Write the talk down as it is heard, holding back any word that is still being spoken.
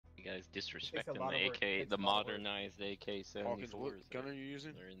guys a disrespecting lot the of work. AK, Takes the a lot of work. modernized AK-74s. Hawkins, what gun are you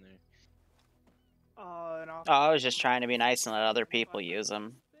using? They're in there. Oh, I was just trying to be nice and let other people use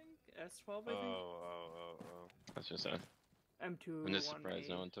them. S12, I think. Oh. That's just a. M2. I'm just surprised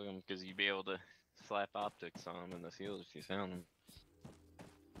no one took them because you'd be able to slap optics on them in the field if you found them.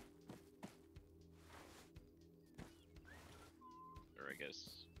 Or I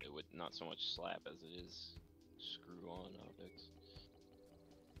guess it would not so much slap as it is screw on optics.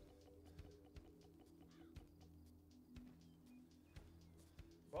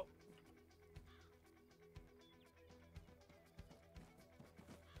 Well,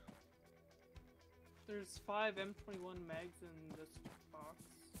 there's 5 M21 mags in this box.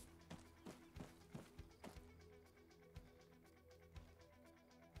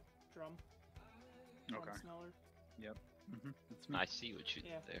 Drum. Okay. Smeller. Yep. That's me. I see what you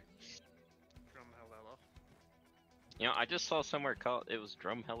Yeah. did there. Drumheller. You know, I just saw somewhere called it was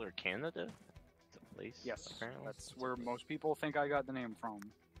Drumheller Canada. It's a place. Yes, apparently. that's where most people think I got the name from.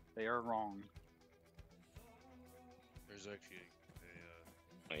 They are wrong. There's actually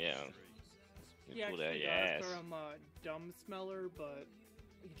a Oh, yeah. straight- You He pulled out actually your got ass. it from Dumb Smeller, but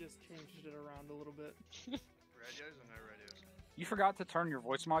he just changed it around a little bit. Radios or no radios? You forgot to turn your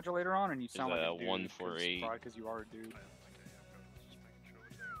voice modulator on, and you sound like a dude. 148. Because you are a dude. Okay, just making sure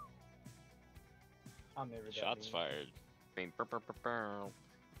it's there. I'm never that Shots mean. fired. Bing, burr, burr, burr, burr.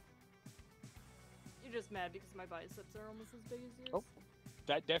 You're just mad because my biceps are almost as big as yours? Oh.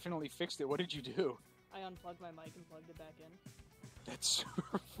 That definitely fixed it. What did you do? I unplugged my mic and plugged it back in. That's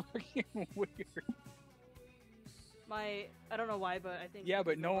super fucking weird. I don't know why, but I think... Yeah,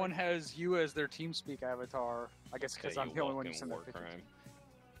 but because no of, one like- has you as their TeamSpeak avatar. I guess because Okay, I'm you the only one walking who sent that war picture. crime.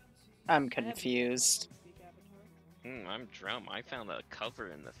 I'm I have no confused. TeamSpeak avatar. I'm Drum. I found a cover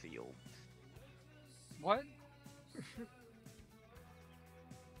in the field. What?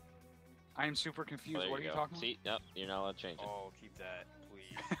 I am super confused. Oh, there What are you go. talking See, yep, you're not allowed to change it. Oh, keep that,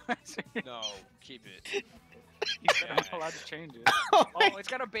 please. about? No, keep it. You said I'm not allowed to change it. Oh Oh, my- it's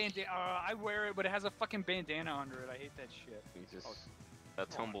got a bandana. I wear it, but it has a fucking bandana under it. I hate that shit. You just Oh, that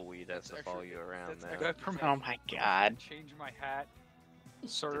tumbleweed has That's to extra- follow you around that's now. extra- That permit- Oh my god. Change my hat,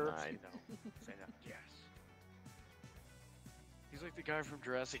 sir. Denied. Say no. Yes. He's like the guy from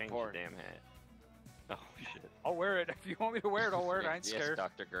Jurassic Change Park. your damn hat. Oh shit. I'll wear it. If you want me to wear it, I'll wear it. I ain't Yes, scared.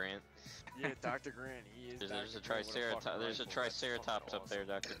 Dr. Grant. Yeah, Dr. Grant. He is. There's a Dr. Grant with fucking triceratops. There's a rifle. That's triceratops fucking up there,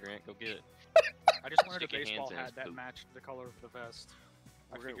 Dr. Grant. Go get it. I just wanted a Stick your baseball hands in his hat that poop. matched the color of the vest.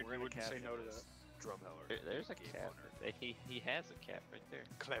 I We're figured gonna you wouldn't cap say him no to as that. Drumheller. There's a Game cap. hunter. He has a cap right there.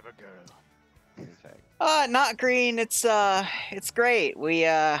 Clever girl. In fact. Not green. It's great. We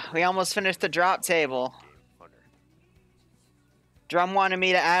almost finished the drop table. Game hunter. Drum wanted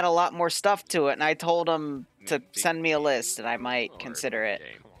me to add a lot more stuff to it, and I told him to Big send me a game list, and I might or consider it.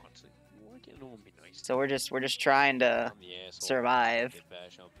 game? Come on, so why can't no one be nice? So we're just trying to I'm the asshole. survive. Get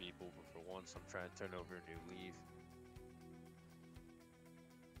bash on people, but for once, I'm trying to turn over a new leaf.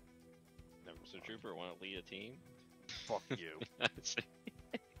 Never so trooper want to lead a team. Fuck you.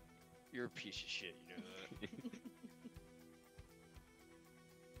 You're a piece of shit. You know that.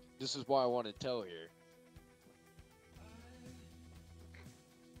 This is why I want to tell here.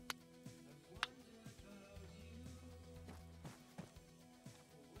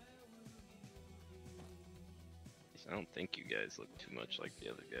 I don't think you guys look too much like the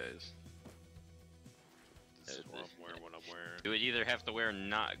other guys. This is what I'm wearing when I'm wearing. You would either have to wear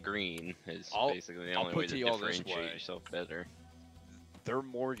not green, is I'll- basically the I'll only put way to to y'all this differentiate way. yourself better. They're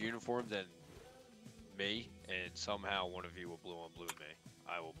more uniform than me, and somehow one of you will blue on blue me.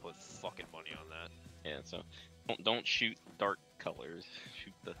 I will put fucking money on that. Yeah, so don't shoot dark colors.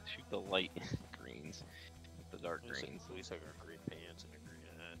 Shoot the light greens, the dark greens. At least I got green pants and a green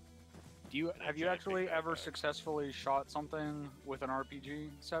hat. Do you And have a you giant actually big ever backpack. successfully shot something with an RPG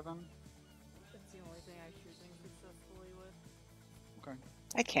 7? That's the only thing I shoot things successfully with.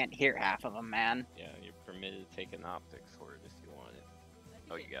 I can't hear half of them, man. Yeah, you're permitted to take an optic for it if you want it. I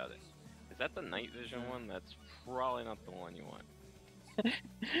think Oh, you got it. Is that the night vision one? That's probably not the one you want.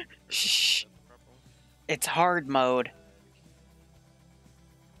 Shh. It's hard mode.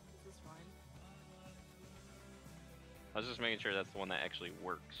 This is fine. I was just making sure that's the one that actually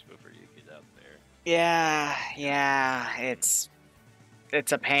works before you get out there. Yeah, it's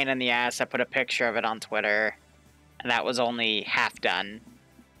a pain in the ass. I put a picture of it on Twitter, and that was only half done.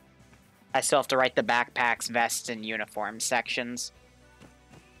 I still have to write the backpacks, vests, and uniform sections.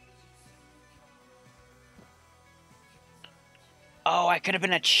 Oh, I could have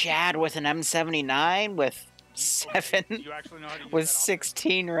been a Chad with an M79 with 7 You actually know how to use with that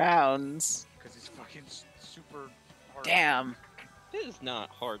 16 rounds. Because he's fucking super hard. Damn. It is not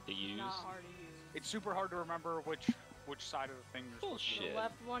hard to use. Not hard to use. It's super hard to remember which side of the thing you're supposed to do. Bullshit. The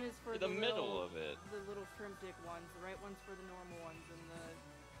left one is for The middle little, of it. The little shrimp dick ones. The right one's for the normal ones, and the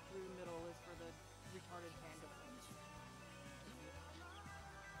through the middle is for the retarded panda ones.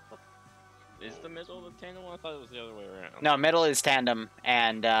 Is the middle the tandem one? I thought it was the other way around. No, middle is tandem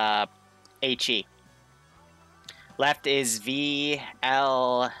and HE. Left is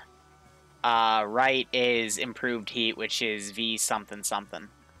VL. Right is improved heat, which is V something something.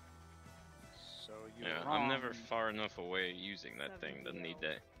 So you're Yeah, wrong. I'm never far enough away using that thing to need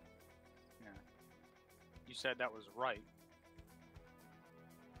that. You said that was right.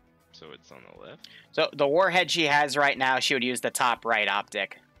 So it's on the left? So the warhead she has right now, she would use the top right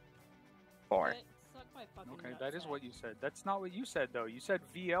optic for. Suck my fucking Okay, nuts, that is Zach. what you said. That's not what you said, though. You said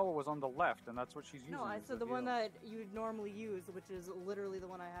VL was on the left, and that's what she's using. No, I is said the one VL. that you'd normally use, which is literally the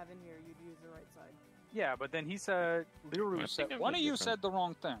one I have in here. You'd use the right side. Yeah, but then he said, Liru I said, think I'm one of you different. said the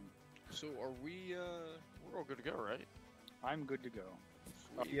wrong thing. So are we, we're all good to go, right? I'm good to go.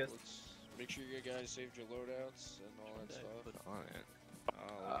 Sweet. Yes. Let's make sure you guys saved your loadouts and all that stuff. Put on it.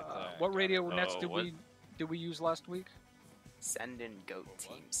 Oh, look at that. What radio Oh, nets what? did we use last week? Send in Goat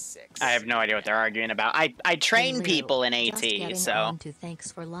Team 6. I have no idea what they're arguing about. I train Liru, people in Just getting AT, so on to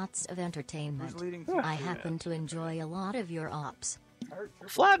thanks for lots of Who's entertainment. leading I team? happen to enjoy a lot of your ops.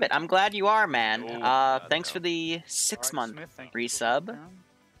 Flabbit, I'm glad you are, man. Oh, God, Thanks no. for the Alright, 6-month Smith, thank you for resub. putting down.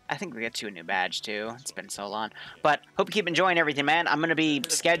 I think we get you a new badge too. It's been so long. But hope you keep enjoying everything, man. I'm gonna be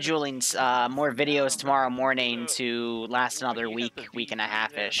scheduling more videos tomorrow morning to last another You week, got the week and a VC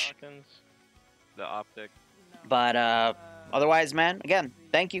half there, ish. Hawkins? The optic. No. But otherwise, man, again,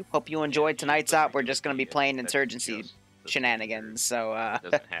 thank you. Hope you enjoyed tonight's op. We're just gonna be playing That's Insurgency just the shenanigans. So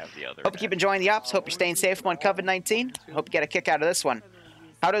doesn't have the other. hope you keep enjoying the ops. Hope you're staying safe on COVID-19. Hope you get a kick out of this one.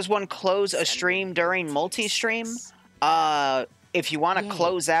 How does one close a stream during multi-stream? If you want to Yay.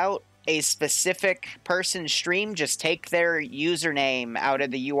 close out a specific person's stream, just take their username out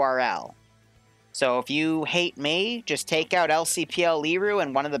of the URL. So if you hate me, just take out LCPL Liru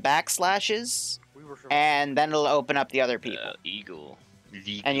and one of the backslashes, We were and then it'll open up the other people. Eagle. And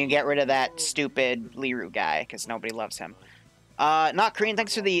you can get rid of that stupid Liru guy, because nobody loves him. Not Korean,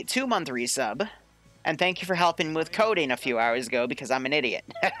 thanks for the 2-month resub. And thank you for helping with coding a few hours ago, because I'm an idiot.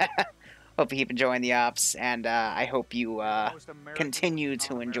 Hope you keep enjoying the ops, and I hope you most American, continue to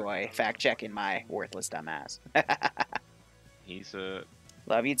non-American enjoy of fact-checking my worthless dumbass. He's a.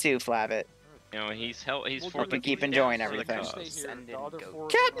 Love you too, Flavit. You know, he's We'll for Hope the you keep he's enjoying down for the everything. cause. Stay here. Send The in other Goat four-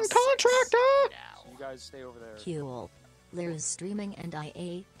 Team Captain 6 Contractor! now. You guys stay over there. Cool. Liru's streaming and I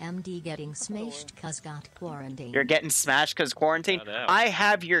AMD getting smashed cause got quarantined. You're getting smashed because quarantine? Shout out. I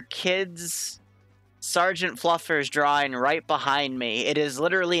have your kids' Sergeant Fluffer's drawing right behind me. It is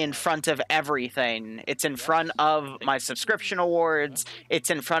literally in front of everything. It's in front of my subscription awards. It's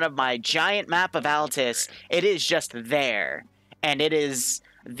in front of my giant map of Altus. It is just there. And it is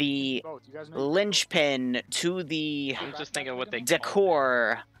the Both, you guys know- linchpin to the I'm just thinking what they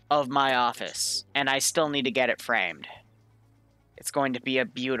decor of my office. And I still need to get it framed. It's going to be a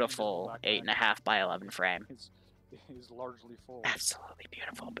beautiful 8.5 by 11 frame. Is largely full. Absolutely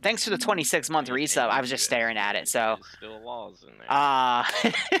beautiful. But thanks for the 26-month resub. I was just staring at it, so... There's still laws in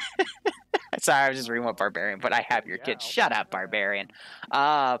there. Sorry, I was just reading what Barbarian, but I have your kids. Shut up, Barbarian.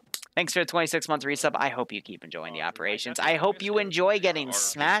 Thanks for the 26-month resub. I hope you keep enjoying the operations. I hope you enjoy getting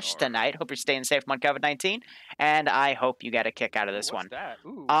smashed tonight. Hope you're staying safe on COVID-19. And I hope you get a kick out of this What's one. that?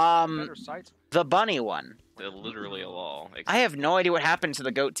 Ooh, Um, better sights. The bunny one. They're literally a law. I have no idea what happened to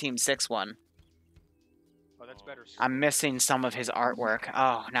the Goat Team 6 one. Oh, that's better. I'm missing some of his artwork.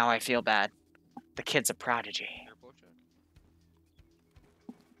 Oh, now I feel bad. The kid's a prodigy. Airport check.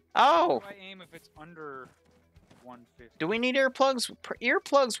 Oh! How do I aim if it's under 150? Do we need earplugs?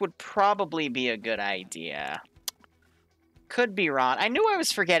 Earplugs would probably be a good idea. Could be wrong. I knew I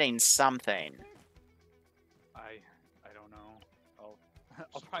was forgetting something. I don't know. I'll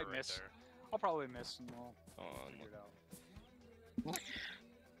Somewhere probably right miss. there. I'll probably miss, and we'll On. figure it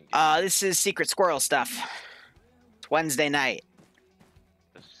out. This is Secret Squirrel stuff. It's Wednesday night.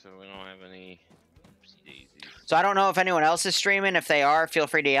 So we don't have any oopsie daisies. So I don't know if anyone else is streaming. If they are, feel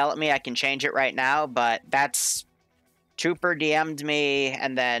free to yell at me. I can change it right now, but that's... Trooper DM'd me,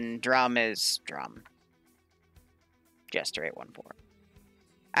 and then Drum is Drum. Jester 814.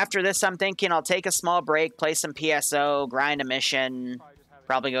 After this, I'm thinking I'll take a small break, play some PSO, grind a mission, Probably just have it-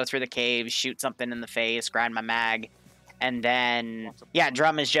 probably go through the caves, shoot something in the face, grind my mag, and then... Yeah,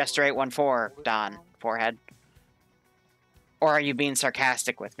 Drum is Jester 814, Don. Forehead. Or are you being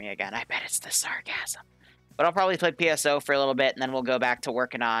sarcastic with me again? I bet it's the sarcasm. But I'll probably play PSO for a little bit, and then we'll go back to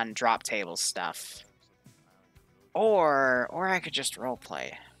working on drop table stuff. Or I could just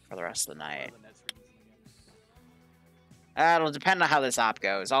roleplay for the rest of the night. It'll depend on how this op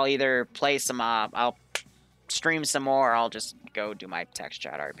goes. I'll either play some op, I'll stream some more, or I'll just go do my text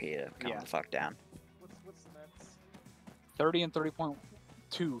chat RP to calm the fuck down. What's the nets? 30 and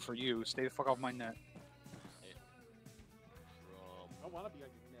 30.2 for you. Stay the fuck off my net. I want to be on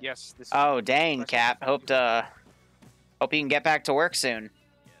your net. Yes. This Oh dang, Cap. Hope you can get back to work soon.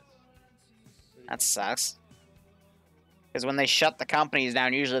 That sucks. Because when they shut the companies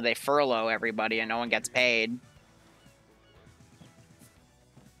down, usually they furlough everybody and no one gets paid.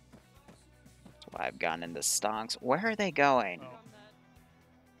 That's why I've gone into stonks. Where are they going?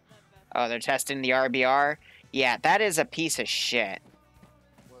 Oh, they're testing the RBR? Yeah, that is a piece of shit.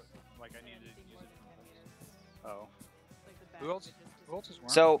 What, like I needed to use it. Oh. Who else is wearing?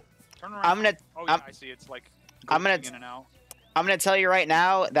 So, Turn around. I'm gonna... Oh yeah, I see. It's like I'm gonna... in and out. I'm gonna tell you right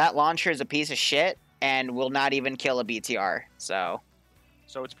now, that launcher is a piece of shit and will not even kill a BTR. So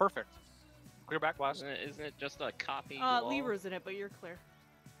it's perfect. Clear back blast. Isn't it just a copy? Liru's in it, but you're clear.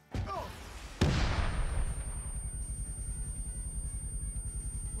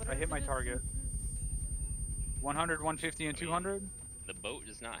 I hit my target. 100, 150, and 200. The boat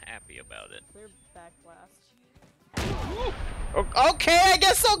is not happy about it. Clear back blast. okay, I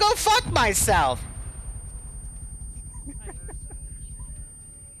guess I'll go fuck myself.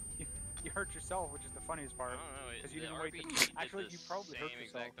 You hurt yourself, which is the funniest part. I don't know. Because you the didn't wait. RPG Actually, did you the probably hurt same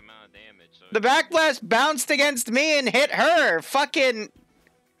yourself. exact amount of damage. So The backblast bounced against me and hit her. Fucking.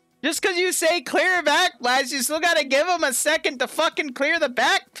 Just because you say clear backblast, you still gotta give him a second to fucking clear the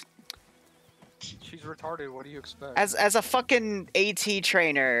back. She's retarded. What do you expect? As a fucking AT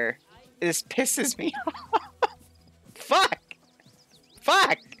trainer, this pisses me off. Fuck.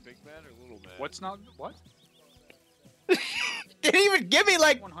 Fuck. Big man or little man? What's not what? Didn't even give me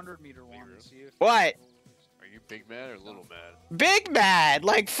like 100 meter one. To see if what? Are you big man or little man? Big bad.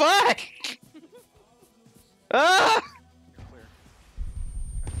 Like fuck. Ah. you're clear.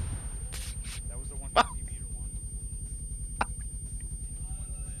 Okay. That was the 150 meter one.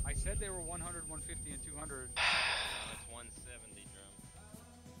 I said they were 100, 150, and 200. that's 170 drum.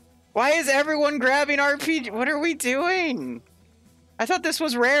 Why is everyone grabbing RPG? What are we doing? I thought this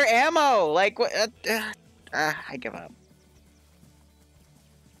was rare ammo. Like what? I give up.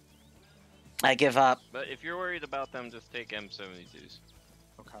 I give up. But if you're worried about them, just take M72s.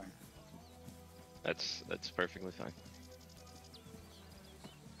 Okay. That's perfectly fine.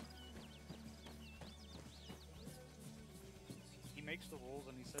 He makes the rules,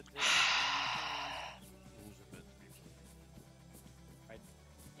 and he said.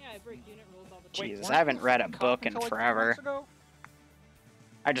 Yeah, I break unit rules all the time. Jesus, I haven't read a book in forever.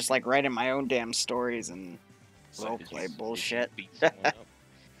 I just like writing my own damn stories and roleplay bullshit.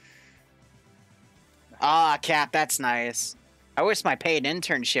 Ah, Cap, that's nice. I wish my paid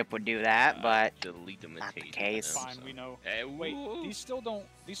internship would do that, but not the case. Fine, we know. Wait, these still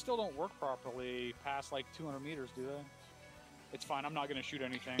don't work properly past like 200 meters, do they? It's fine. I'm not gonna shoot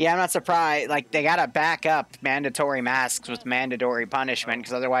anything. Yeah, I'm not surprised. Like they gotta back up mandatory masks with mandatory punishment,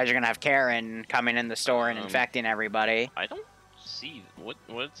 because otherwise you're gonna have Karen coming in the store and infecting everybody. I don't see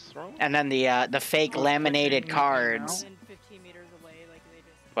what's wrong. And then the fake laminated cards. And 15 meters away, like they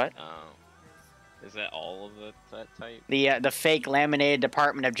just. What? Is that all of that type? The fake laminated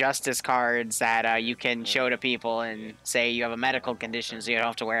Department of Justice cards that you can show to people and say you have a medical condition, so you don't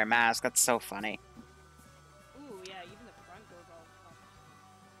have to wear a mask. That's so funny. Ooh, yeah, even the front goes all.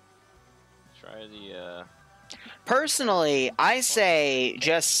 Try the. Personally, I say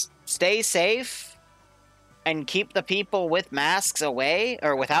just stay safe and keep the people with masks away,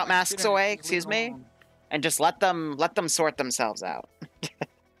 or without masks away, excuse me, and just let them sort themselves out.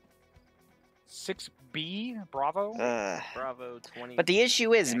 6B, Bravo. Bravo 20. But the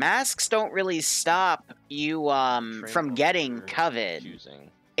issue is, masks don't really stop you from getting COVID.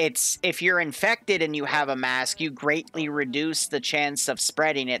 It's if you're infected and you have a mask, you greatly reduce the chance of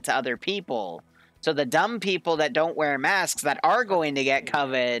spreading it to other people. So the dumb people that don't wear masks that are going to get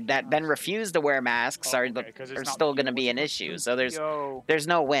COVID, that then refuse to wear masks, are still going to be an issue. So there's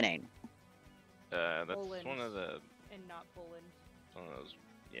no winning. That's Poland. one of the. And not Poland. One of those,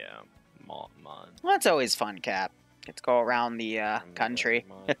 yeah, mod. Well, that's always fun, Cap. Get to go around the country.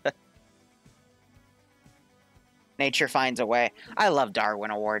 Nature finds a way. I love Darwin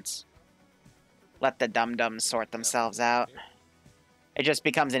Awards. Let the dum-dums sort themselves out. It just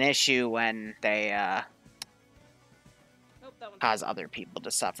becomes an issue when they cause other people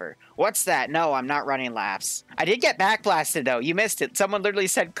to suffer. What's that? No, I'm not running laughs. I did get backblasted, though. You missed it. Someone literally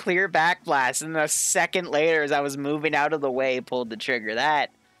said clear backblast, and a second later, as I was moving out of the way, pulled the trigger.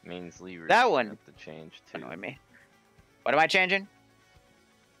 That means Liru that one have to change too. annoyed me. What am I changing?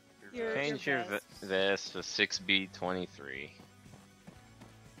 Change your vest to 6B23.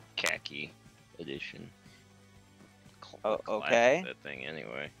 Khaki edition. Oh, Class okay. That thing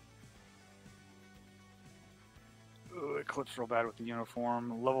anyway. Ooh, it clips real bad with the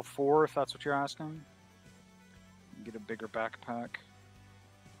uniform. Level 4, if that's what you're asking. Get a bigger backpack.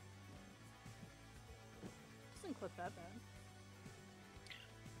 Doesn't clip that bad.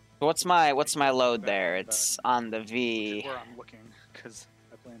 What's my load there? It's on the Which V. is where I'm looking, because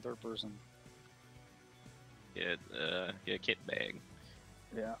I play in third person. Get a kit bag.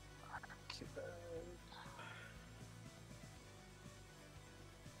 Yeah. Keep that.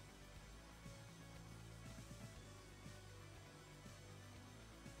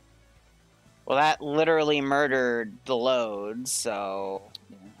 Well, that literally murdered the load, so...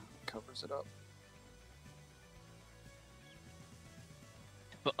 Yeah, covers it up.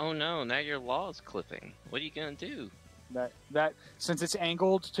 But oh no, now your law's clipping. What are you gonna do? That since it's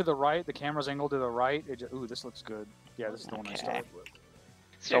angled to the right, the camera's angled to the right. Ooh, this looks good. Yeah, this is the one I Okay. started with.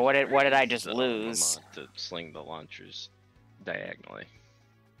 So what did I just lose? To sling the launchers diagonally.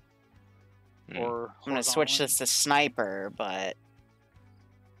 Or I'm gonna switch horizontally. this to sniper, but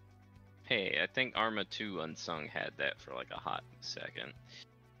Hey, I think Arma 2 Unsung had that for like a hot second.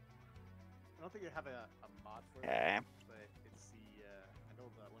 I don't think they have a mod for okay. it, but it's the I know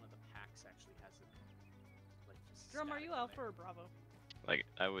that one of the packs actually has it. Like just Drum, are static you on Alpha there. or Bravo? Like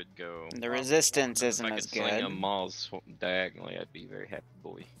I would go. The resistance If isn't I as could sling good. them all diagonally, I'd be a very happy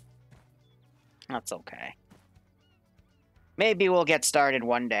boy. That's okay. Maybe we'll get started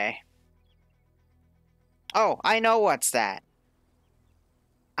one day. Oh, I know what's that.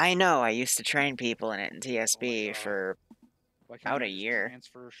 I know, I used to train people in it in TSB God. for... Why can't about I a just year.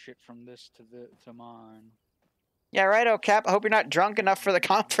 Transfer shit from this to mine. Yeah, righto, Cap. I hope you're not drunk enough for the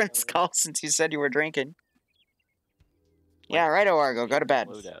conference call since you said you were drinking. Yeah, righto, Argo. Go to bed.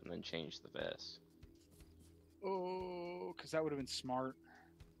 Load out and then change the vest. Oh, because that would have been smart.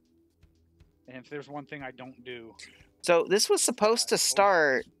 And if there's one thing I don't do, So this was supposed to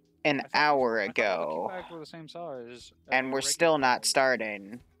start an hour I thought all ago, the kickbacks were the same size. as and the we're regular still not kickbacks.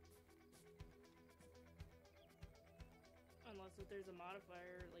 starting. Unless if there's a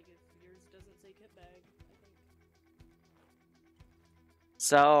modifier, like if yours doesn't say kit bag, I think.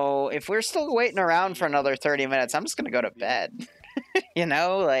 So if we're still waiting around for another 30 minutes, I'm just gonna go to bed. You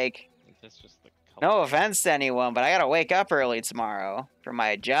know, like, I think that's just the color. no offense to anyone, but I gotta wake up early tomorrow for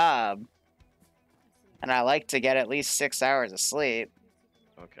my job, and I like to get at least 6 hours of sleep.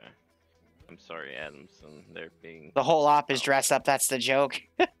 Okay. I'm sorry, Adamson. They're being. The whole op is dressed up. That's the joke.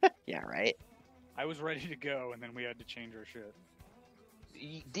 Yeah, right. I was ready to go, and then we had to change our shit.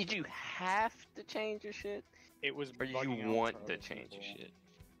 Did you have to change your shit? It was. Or did bugging you out want for to other change your people. shit?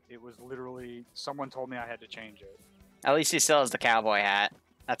 It was literally someone told me I had to change it. At least he still has the cowboy hat.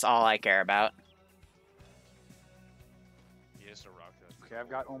 That's all I care about. Yes, a rock that. Okay, I've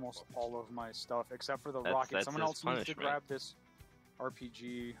got almost all of my stuff except for the That's- rocket. that's Someone his else needs to punishment. grab this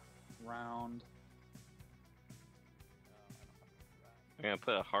RPG round. I'm gonna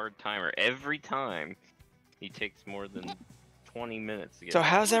put a hard timer every time he takes more than 20 minutes to get. So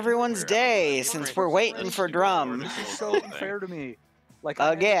how's everyone's day since we're waiting for Drum? This is so unfair to me. Like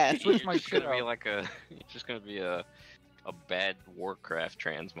Again. I switched my It's shit gonna be up. like it's just gonna be a bad Warcraft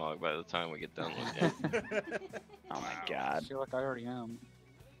transmog by the time we get done with it. Oh my I god. feel like I already am.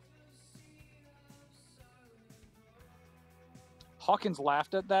 Hawkins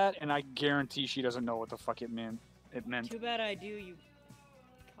laughed at that, and I guarantee she doesn't know what the fuck it meant. It meant. Too bad I do, you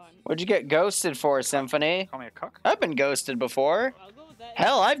cunt. What'd you get ghosted for, Symphony? Call me a cuck? I've been ghosted before. I'll go with that.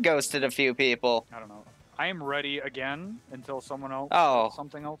 Hell, I've ghosted a few people. I don't know. I am ready again until someone else Oh. says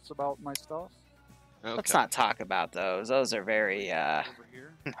something else about my stuff. Okay. Let's not talk about those. Those are very, Over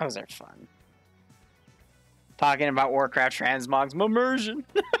here. those are fun. Talking about Warcraft transmogs, immersion.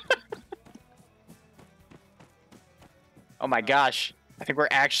 Oh my gosh. I think we're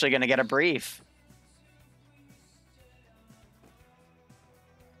actually gonna get a brief.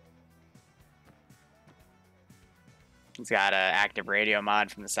 He's got an active radio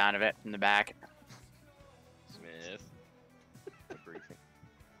mod from the sound of it from the back. Smith. A briefing.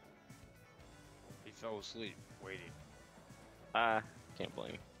 He fell asleep waiting. Can't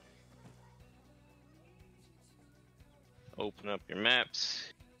blame him. Open up your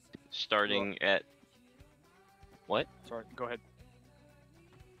maps. Starting at what? Sorry, go ahead.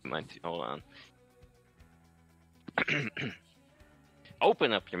 Hold on.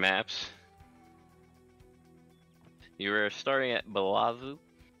 Open up your maps. You are starting at Belavu,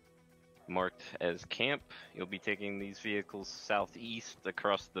 marked as camp. You'll be taking these vehicles southeast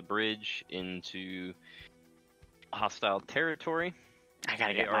across the bridge into hostile territory. I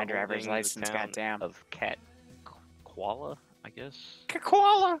gotta They get are my driver's holding the license, town goddamn. Of Koala, I guess.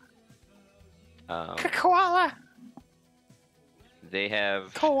 Koala! Koala! They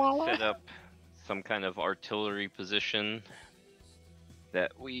have Koala. set up some kind of artillery position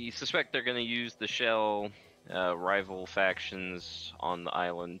that we suspect they're going to use to shell rival factions on the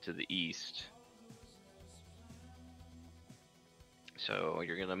island to the east. So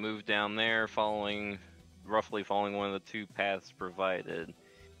you're going to move down there, roughly following one of the two paths provided,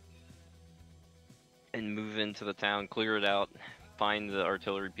 and move into the town, clear it out, find the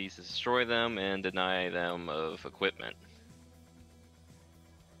artillery pieces, destroy them, and deny them of equipment.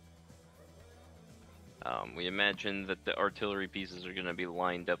 We imagine that the artillery pieces are going to be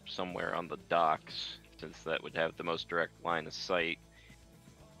lined up somewhere on the docks, since that would have the most direct line of sight.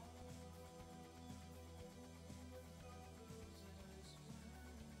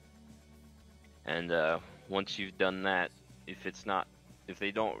 And once you've done that, if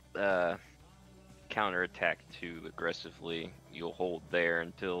they don't counterattack too aggressively, you'll hold there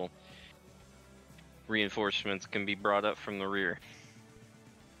until reinforcements can be brought up from the rear.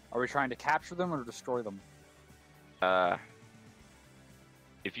 Are we trying to capture them or destroy them?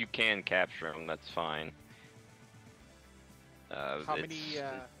 If you can capture them, that's fine. How many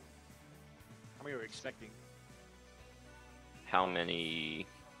are we expecting? How many?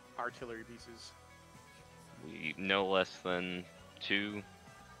 Artillery pieces. No less than 2.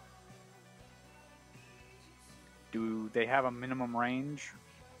 Do they have a minimum range?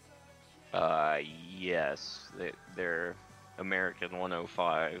 Yes. They're American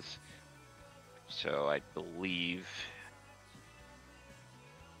 105s. So I believe...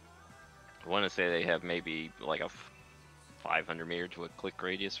 I want to say they have maybe like a 500 meter to a click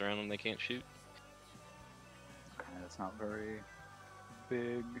radius around them they can't shoot. Okay, that's not very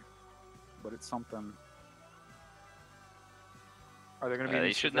big, but it's something. Are they going to be?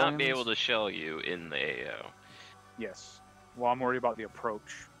 They should not be able to shell you in the AO. Yes. Well, I'm worried about the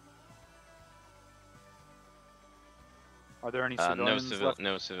approach. Are there any civilians left?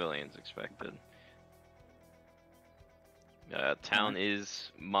 No civilians expected. Town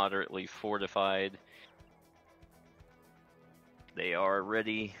is moderately fortified. They are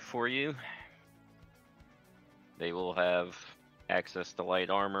ready for you. They will have access to light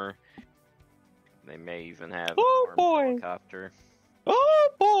armor. They may even have an armed helicopter. Oh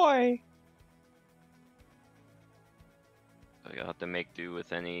boy! So you'll have to make do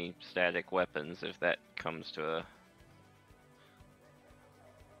with any static weapons if that comes to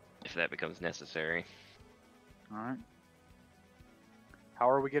if that becomes necessary. Alright. How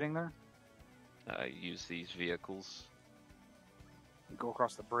are we getting there? Use these vehicles. Go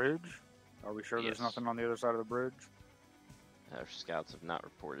across the bridge? Are we sure there's Yes. nothing on the other side of the bridge? Our scouts have not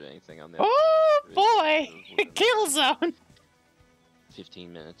reported anything on that. Oh boy! Kill zone!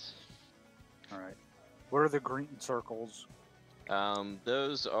 15 minutes. Alright. What are the green circles?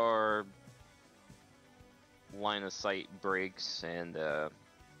 Those are line of sight breaks and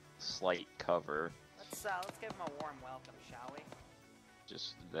slight cover. Let's give them a warm welcome, shall we?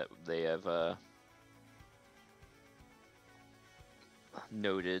 Just that they have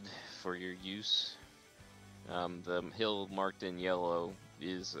noted for your use. The hill marked in yellow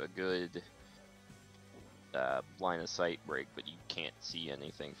is a good line of sight break, but you can't see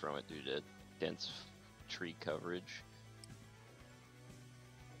anything from it due to dense tree coverage.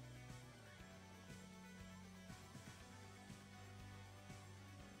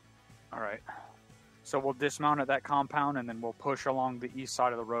 Alright. So we'll dismount at that compound and then we'll push along the east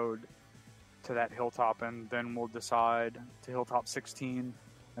side of the road to that hilltop, and then we'll decide to hilltop 16,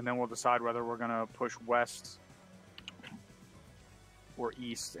 and then we'll decide whether we're going to push west or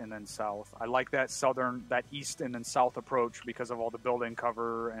east and then south. I like that east and then south approach because of all the building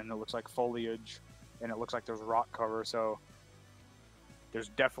cover, and it looks like foliage, and it looks like there's rock cover, so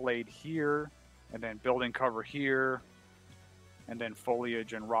there's defilade here, and then building cover here, and then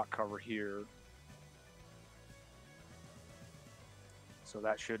foliage and rock cover here. So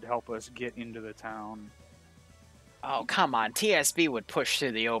that should help us get into the town. Oh, come on. TSB would push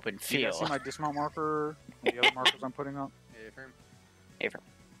through the open Do you guys field. see my dismount marker and the other markers I'm putting up? Affirm.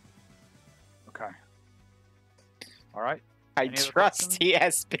 Okay. Alright. I Any other trust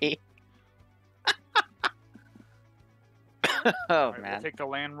questions? TSB. Oh, Alright, man. we'll take the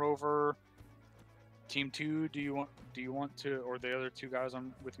Land Rover. Team 2, do you want to, or the other two guys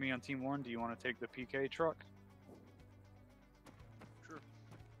with me on Team 1, do you want to take the PK truck? Sure.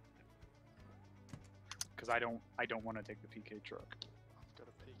 Because I don't want to take the PK truck. I've got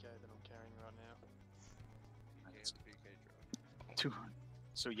a PK that I'm carrying right now. PK truck.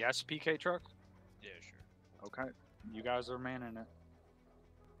 So yes, PK truck? Yeah, sure. Okay, you guys are manning it.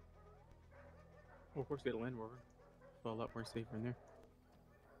 Well, of course, we had a Land Rover. So a lot more safer in there.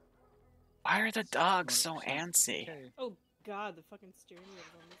 Why are the dogs so antsy? Okay. Oh god, the fucking steering wheel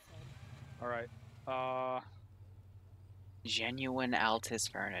is on this side. All right. Genuine Altus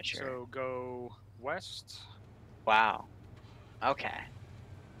furniture. So go west, Wow. Okay.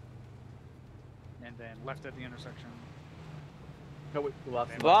 and then left at the intersection. No, wait, the last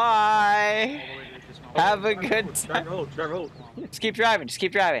Then one. Bye. all the way to the dismount. Have a Drive good road, time. drive road. Just keep driving. Just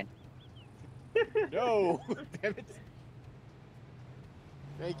keep driving. No! Damn it.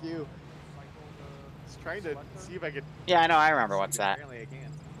 Thank you. Just trying to see if I could. Yeah, I know. I remember what's that. Apparently I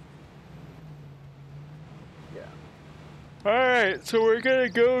can. Yeah. All right, so we're gonna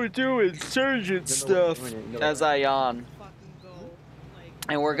go do insurgent stuff as I yawn, Fucking go. Like,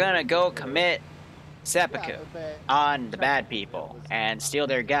 and we're gonna go commit seppuku on the bad people and steal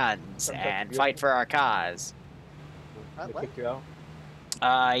their guns and fight for our cause. They kicked you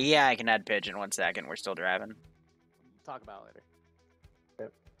out. Yeah, I can add pigeon. 1 second. We're still driving. Talk about it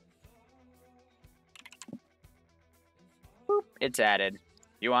later. Boop, it's added.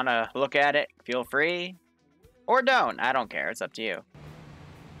 You wanna look at it? Feel free, or don't. I don't care. It's up to you.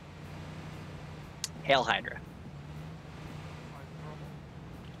 Hail Hydra.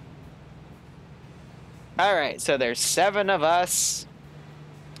 Alright, so there's 7 of us,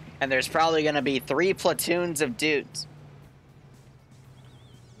 and there's probably gonna be 3 platoons of dudes.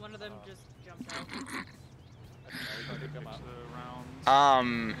 One of them just jumped out. Fix the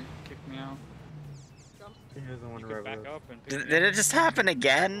rounds. Kick me out. Jump. He doesn't want You to could drive back up and pick Did it just happen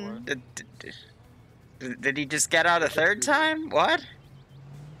again? Did he just get out a 3rd time? What?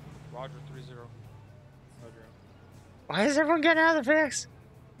 Roger 3-0. Why is everyone getting out of the fix?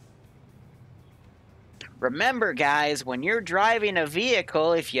 Remember, guys, when you're driving a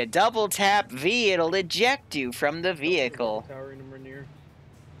vehicle, if you double tap V, it'll eject you from the vehicle. Tower anywhere near.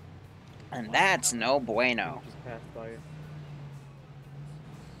 And that's no bueno. Just passed by it.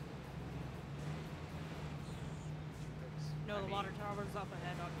 No, the water tower's up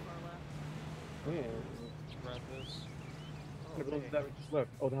ahead on our left. Oh. Grab this. No, but that we just left.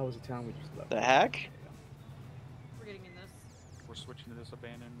 Oh, that was a town we just left. The heck? We're getting in this. We're switching to this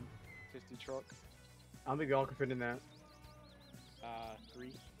abandoned 50 truck. I don't think we all can fit in that.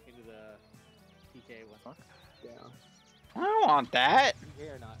 3 into the PK one. Yeah. I don't want that.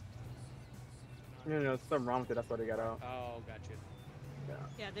 PK or not? No, there's something wrong with it. That's why they got out. Oh, gotcha. Yeah.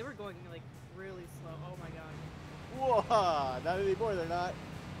 Yeah, they were going like really slow. Oh my god. Whoa! Not anymore. They're not.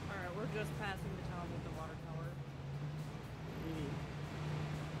 Alright, we're just passing the town with the water tower.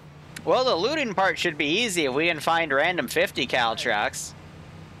 Well, the looting part should be easy if we can find random 50 cal trucks.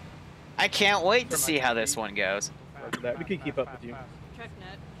 I can't wait to see how this one goes. Roger that. We can keep up with you. Check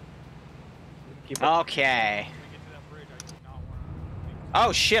net. Keep up. Okay.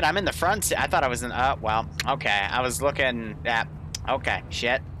 Oh shit, I'm in the front seat. I thought I was in. Well, okay. I was looking at. Okay,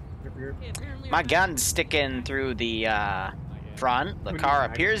 shit. Okay, apparently My our gun's sticking through the front. The car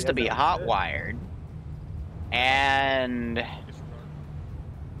appears to be hot wired. And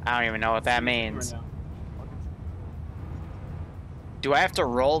I don't even know what that means. Do I have to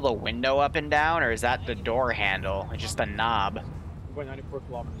roll the window up and down, or is that the door handle? It's just a knob. We're going 94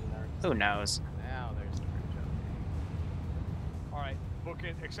 kilometers in there. Who knows? Now there's the bridge. Alright, book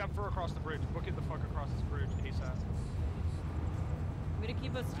it, except for across the bridge. Book it the fuck across this bridge ASAP. I'm gonna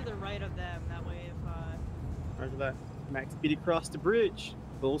keep us to the right of them. That way, if Roger that. Max speed across the bridge.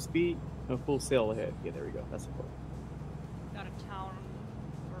 Full speed. No, full sail ahead. Yeah, there we go. That's the point. got a town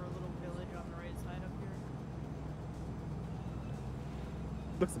or a little village on the right side up here.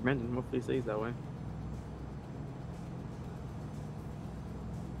 Looks abandoned. Hopefully it stays that way.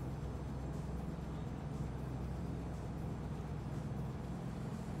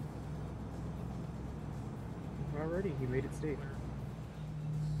 Alrighty, he made it safe.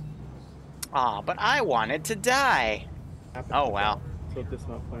 Aw, but I wanted to die. Oh, well. So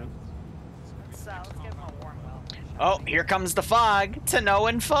dismount plan. Let's give him a warm welcome. Oh, here comes the fog. To know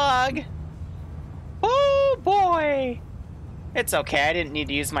and fog. Oh, boy. It's okay. I didn't need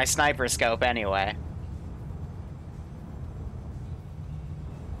to use my sniper scope anyway.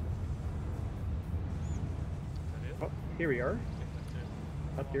 Oh, here we are.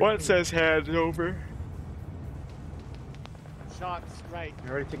 Up here. What says hands over? Shots right. I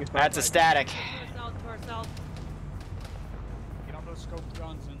already taken That's a static. To our south, to our south. Get on those scoped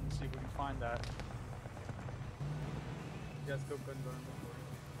guns and see if we can find that. Yeah, scope guns on.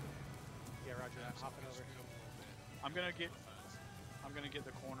 Yeah, roger that. Hopping over. I'm gonna get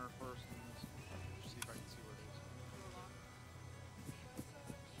the corner first and see if I can see where it is.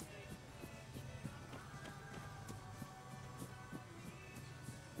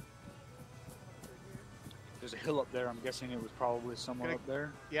 There's a hill up there. I'm guessing it was probably somewhere Okay. up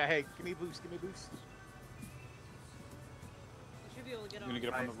there. Yeah, hey, give me a boost, give me a boost. You should be able to get I'm on. gonna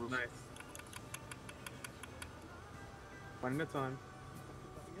get up on the roof. Nice. One at a time.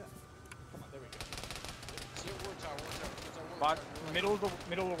 Come on, there we go. See it, war tower, war tower, war tower, war But tower. middle of the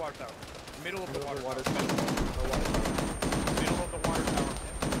water tower. Middle of the water water tower. tower. Middle of the water tower.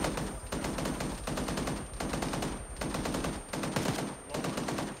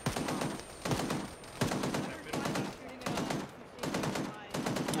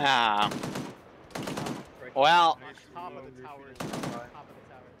 Ah. Well, Top of the tower. Top of the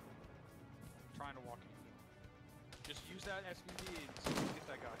tower. Trying to walk in. Just use that SVD and see if you can get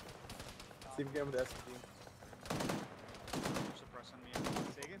that guy. See if we get him with the SVD. Suppressing me.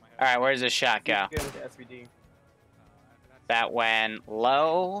 Say again? all right. Where's the shot go? Get him with the SVD. That went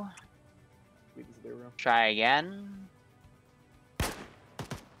low. Sweet as they were. Try again.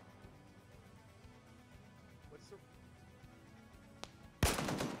 What's the...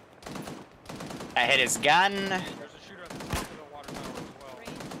 I hit his gun. There's a shooter at the top of the water tower as well. Range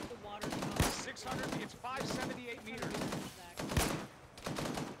of the water tower. 600. It's 578 meters.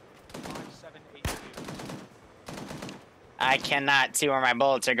 578 meters. I cannot see where my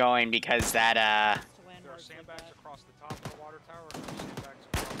bullets are going because that To There are landmarks like sandbags that. across the top of the water tower and there are sandbags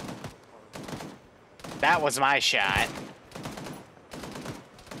across the bottom part. that was my shot.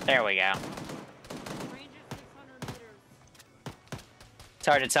 There we go. Range of 600 meters. It's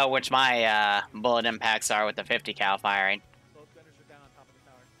hard to tell which my bullet impacts are with the 50 cal firing. Both gunners are down on top of the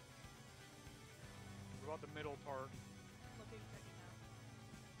tower. What about the middle part? Looking, checking out.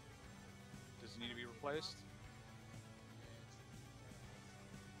 Does it need to be replaced?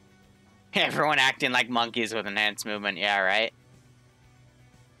 Everyone acting like monkeys with enhanced movement. Yeah, right.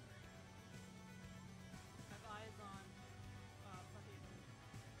 Have eyes on fucking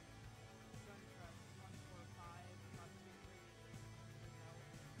gun truck 145, not 23.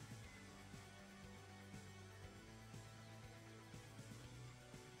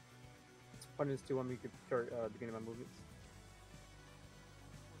 One is 2 1 we could start beginning my movements.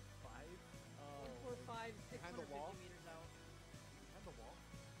 145, Behind the 650 wall? meters out. Behind the wall?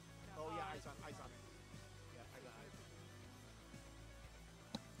 Yeah, Oh yeah, eyes on it. Yeah, eyes on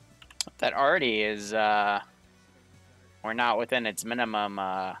it. That already is, we're not within its minimum,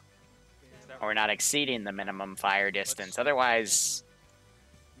 or we're not exceeding the minimum fire distance. Otherwise,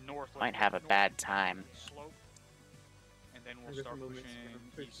 North. might have a bad time. Slope. And then we'll And just start movements. pushing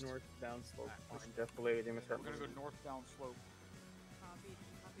Push east. north, down slope. Push- On Death Blade, aim We're gonna go north down slope. Copy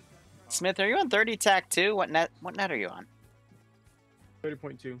gun truck. Smith, are you on 30 tac 2? What net are you on?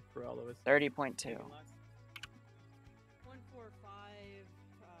 30.2 for all of us. 30.2. 145,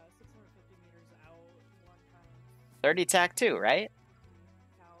 650 meters out, one time 30 tac 2, right?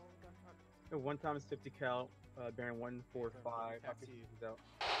 cow gun truck. One time is 50 cal, bearing 145. Taxi. Is out.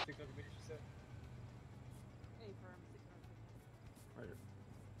 600 meters, you said? A firm, 650.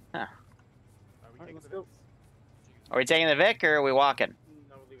 Huh. Are we Alright, taking let's the go. Vicks? Are we taking the Vic or are we walking?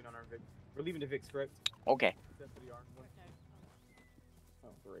 No, we're leaving on our Vic. We're leaving the Vicks, correct? Okay. Except for the arm one. Okay. Oh,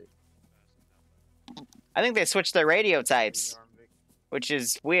 great. I think they switched their radio types, The arm Vic. which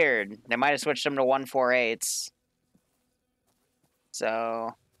is weird. They might have switched them to 148s.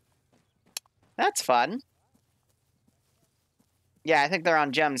 So, that's fun. Yeah, I think they're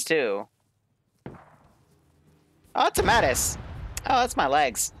on gems too. Oh, it's a Mattis. Oh, that's my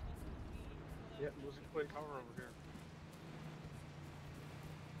legs. Yep, moving quick. Cover over here.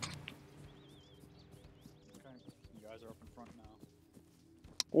 Okay. You guys are up in front now.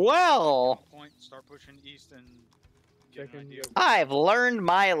 Well, Point, start pushing east and get an Checking idea. the- I've learned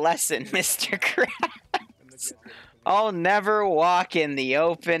my lesson, Mr. Crab. and then you guys get it. I'll never walk in the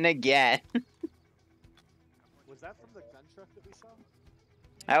open again. Was that from the gun truck that we saw?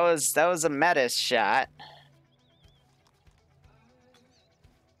 That was a Metis shot.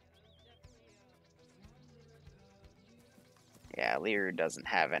 Yeah, Liru doesn't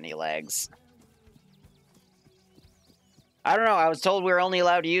have any legs. I don't know. I was told we were only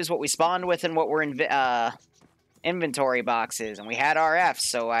allowed to use what we spawned with and what were in inventory boxes, and we had RFs,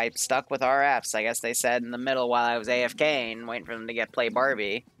 so I stuck with RFs. I guess they said in the middle while I was AFK and waiting for them to get play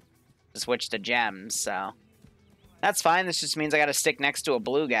Barbie to switch to gems. So that's fine. This just means I got to stick next to a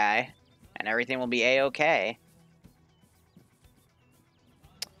blue guy, and everything will be a-okay.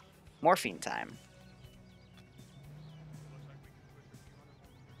 Morphine time.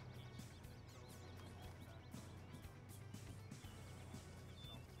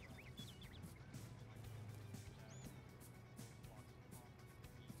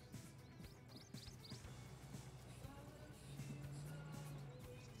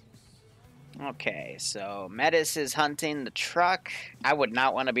 Okay, so Metis is hunting the truck. I would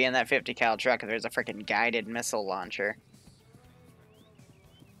not want to be in that 50 cal truck if there's a freaking guided missile launcher.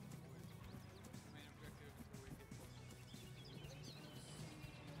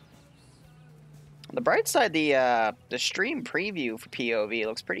 On the bright side, the stream preview for POV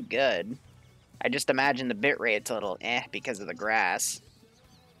looks pretty good. I just imagine the bitrate's a little because of the grass.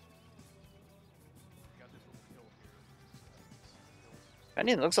 If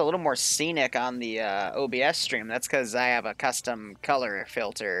anything, it looks a little more scenic on the OBS stream. That's because I have a custom color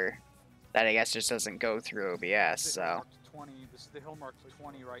filter that I guess just doesn't go through OBS. So. 20. This is the hill mark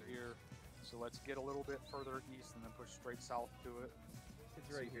 20 right here. So let's get a little bit further east and then push straight south to it.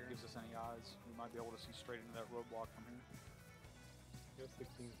 It's right here. If it gives us any eyes, we might be able to see straight into that roadblock from here. Go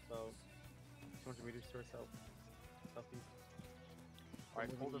 16 south. 200 meters to our south. Southeast.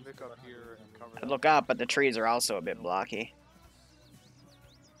 Alright, hold the Vic up here and cover I'd look up, but the trees are also a bit blocky.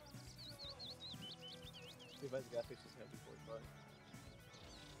 Levi's gas station's heavy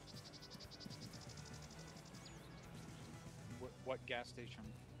 45. What gas station?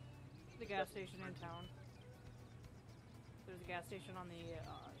 The gas station in town. There's a gas station on the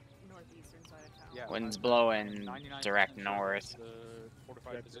northeastern side of town. Yeah, Wind's blowing 99% direct sure north. that's the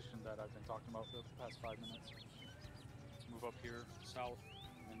fortified position that I've been talking about for the past 5 minutes. Let's move up here south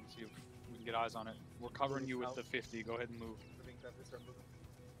and see if we can get eyes on it. We're covering you with the 50. Go ahead and move. Moving, grab this, start moving.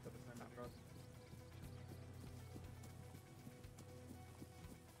 Got the time across.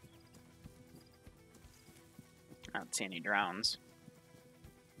 I don't see any drones.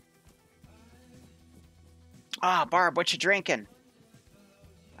 Ah, Barb, what you drinking?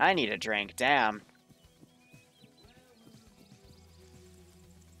 I need a drink, damn.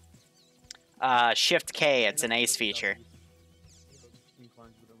 Shift K, it's an ace feature.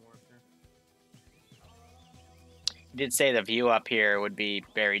 Inclines a bit more up there. You did say the view up here would be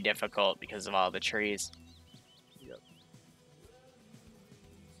very difficult because of all the trees. Yep.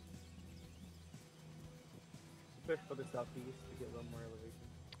 Push for the southeast to get a little more elevation.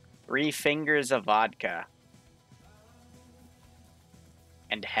 3 fingers of vodka.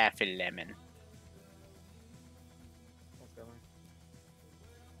 And half a lemon. That's going.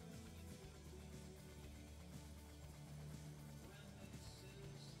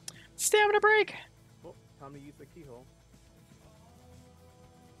 Stamina break! Oh, time to use the keyhole.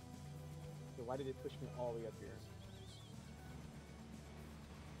 So why did it push me all the way up here?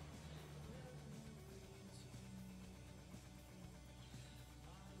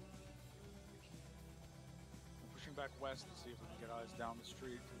 I'm pushing back west to see if we can get eyes down the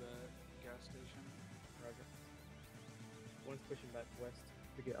street to the gas station. Roger. One's pushing back west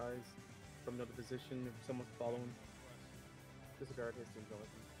to get eyes from another position if someone's following. Disregard his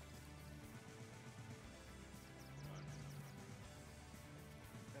intelligence.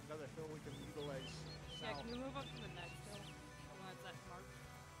 Another hill we can utilize. Yeah, South. can you move up to the next hill? The one that's at marked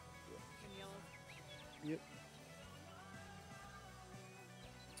in yellow. Yep.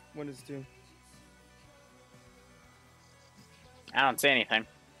 One is two. I don't see anything.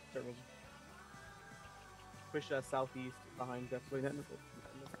 Start moving. Push southeast behind definitely that missile.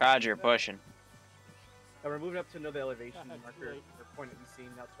 Roger, pushing. We're moving up to another elevation Too marker late. or point that we've seen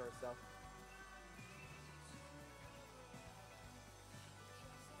out to our south.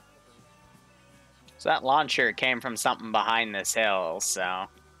 So that launcher came from something behind this hill, so...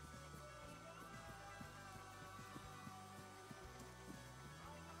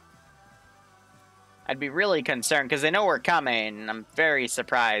 I'd be really concerned, because they know we're coming. I'm very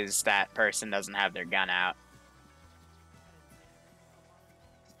surprised that person doesn't have their gun out.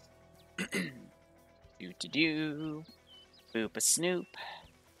 Do-do-do. Boop-a-snoop.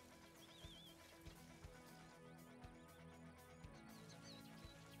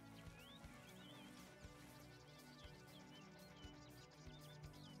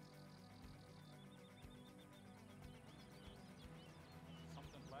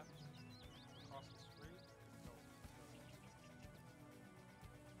 Something left across the street. No.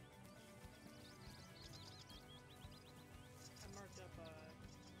 I marked up what I got.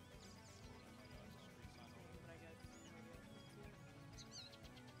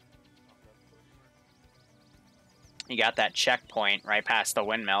 You got that checkpoint right past the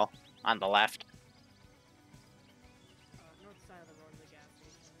windmill on the left. North side of the road, the gas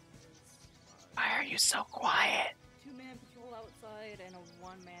station is Why are you so quiet? 2-man patrol outside and a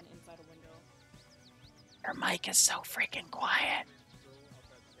 1-man inside a window. Your mic is so freaking quiet.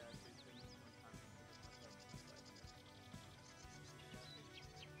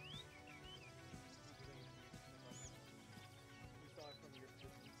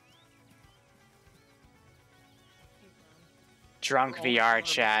 Drunk VR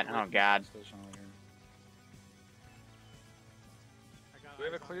chat. Oh god. Station. we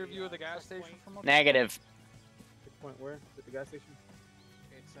have a clear view of the gas station from up Negative. Pick point where? Is it the gas station?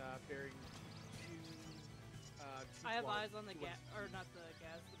 It's bearing two. I have eyes on the gas, or not the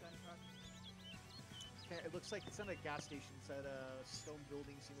gas, the gun truck. Okay, it looks like it's on a gas station. It's at a stone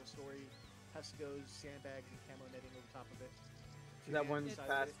building, single story, Pesco's, sandbags, and camo netting over top of it. Is that one It's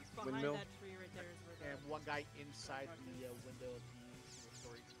past behind windmill? that tree right there is where the And one guy inside the window of the single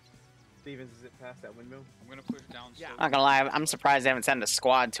story. Stevens, is it past that windmill? I'm gonna push down. Yeah. Not gonna lie, I'm surprised they haven't sent a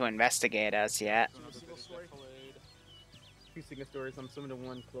squad to investigate us yet. Single story. Two signal stories. I'm assuming the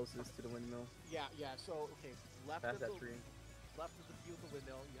one closest to the windmill. Yeah, yeah. So okay, left Past of that the tree. left of the view of the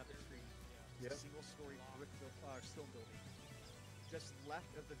windmill, you have the tree. Yep. Single story brick stone building. Just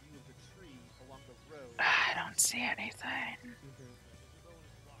left of the view of the tree along the road. I don't see anything.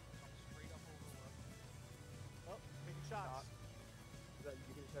 Oh, making shots. Is that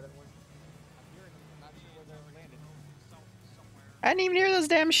you can shot at one? I'm hearing them. I'm not sure where they're landed. I didn't even hear those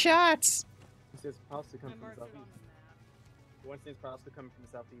damn shots. He says possibly I coming from the marked it on southeast. the map. One says possibly coming from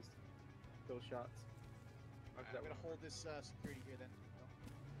the southeast. Those shots. I'm gonna hold this security here then.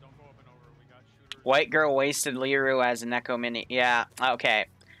 Don't go up and over. We got shooters. White girl wasted Liru as an Echo Mini. Yeah, okay.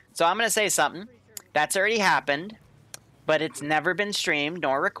 So I'm gonna say something. That's already happened, but it's never been streamed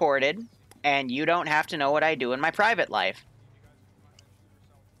nor recorded, and you don't have to know what I do in my private life.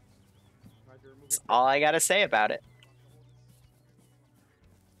 Roger, moving. That's all I gotta say about it.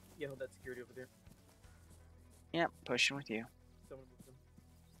 Yeah, hold that security over there. Yep, pushing with you. Someone move them.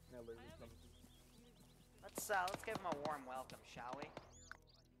 Now Liru's coming. Let's give him a warm welcome, shall we?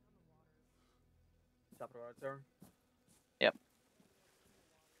 Top of the water tower. Yep.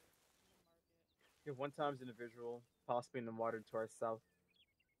 You have one times individual, possibly in the water to our south.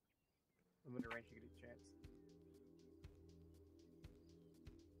 I'm gonna range you get a chance.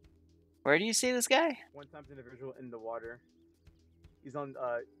 Where do you see this guy? One times individual in the water. He's on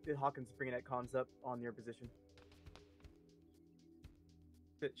Hawkins bringing that comms up on your position.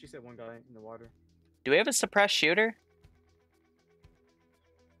 She said one guy in the water. Do we have a suppressed shooter?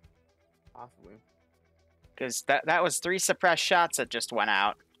 Possibly. Because that was 3 suppressed shots that just went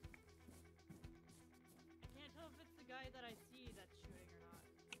out. I can't tell if it's the guy that I see that's shooting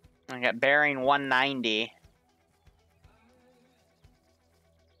or not. I got bearing 190.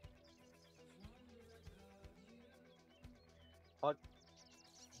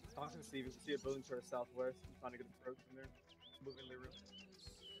 Hawkins, Steve, you see a building to our southwest. I'm trying to get approach from there. Moving Liru.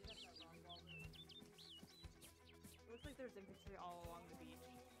 Looks like there's infantry all along the beach.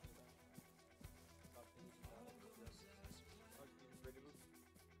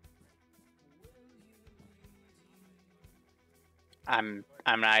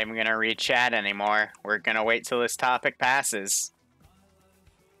 I'm not even gonna read chat anymore. We're gonna wait till this topic passes.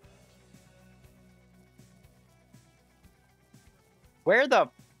 Where the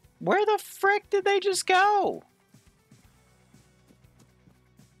frick did they just go?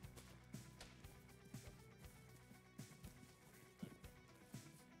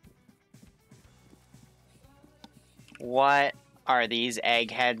 What are these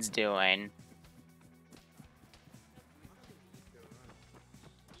eggheads doing?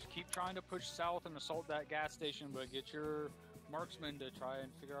 Just keep trying to push south and assault that gas station, but get your marksman to try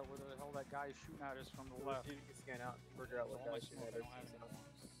and figure out where the hell that guy is shooting at us from the left. You can scan out, figure out what guys shooting at us.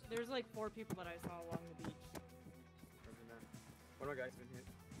 There's like 4 people that I saw along the beach. One of our guys been hit.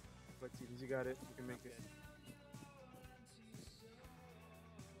 But Stevens, you got it. You can make it.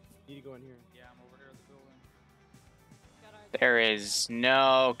 You need to go in here. Yeah, I'm over here at the building. There is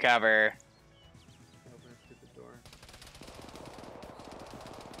no cover. Open to the door.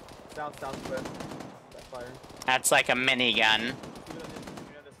 Southwest. That fire. That's like a minigun. You know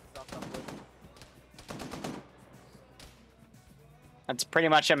this is southwest. That's pretty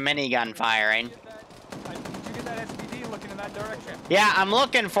much a minigun firing. Did you get that SPD looking in that direction? Yeah, I'm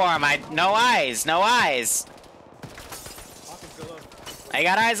looking for him. No eyes, no eyes. Hawkins, go low. They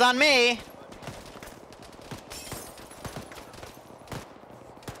got eyes on me.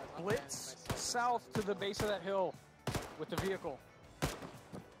 Blitz south to the base of that hill with the vehicle.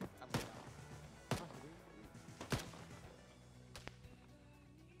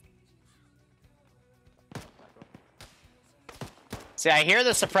 See, I hear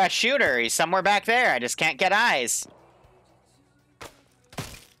the suppressed shooter. He's somewhere back there. I just can't get eyes.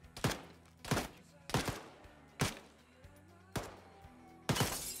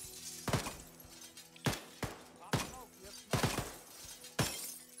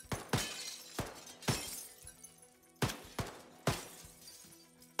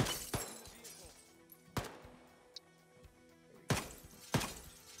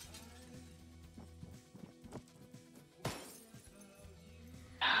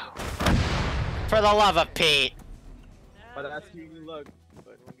 For the love of Pete. But that's you look.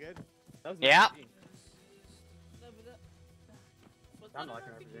 But Everyone good? that was Yeah. nice. Was I'm that not an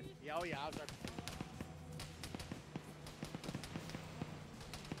gonna RPG? Yeah, oh yeah, I was our...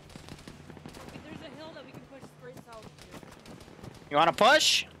 There's a hill that we can push straight south to. You want to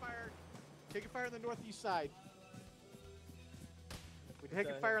push? Fire. Taking fire on the northeast side. We're the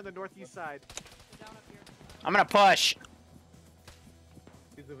taking heck? fire on the northeast side. Down up here. I'm gonna push.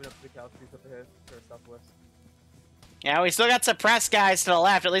 He's moving up to the cow trees up ahead, or southwest. Yeah, we still got suppressed guys to the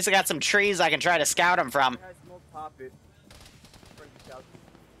left. At least I got some trees I can try to scout them from. Guys, we'll top it. Front of the cow trees.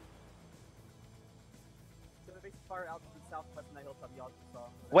 So they fire out to the southwest on that hilltop y'all just saw.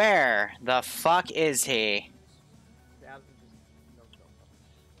 Where the fuck is he? The Adams just no kill.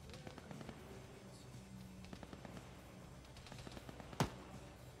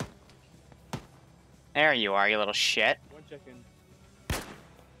 There you are, you little shit. One check in.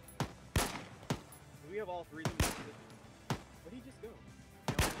 We have all three of them in position. Where'd he just go?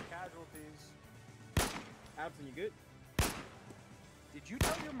 Casualties. Abson, you good? Did you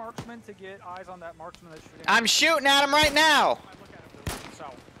tell your marksman to get eyes on that marksman that's shooting? I'm shooting at him right now. I look at him to the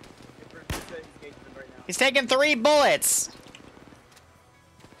south. He's engaging him right now. He's taking 3 bullets.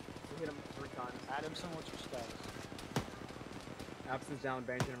 We hit him 3 times. Adamson, what's your status? Abson's down,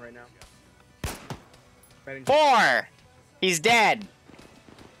 banishing him right now. Banishing 4. He's dead.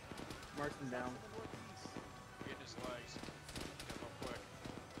 Marksman down. Getting his legs. Get real quick.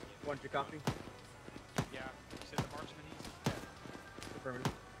 One your copy. Yeah. You said the marksman, he's dead.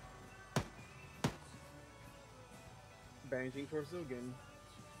 Affirmative. Banishing torso again.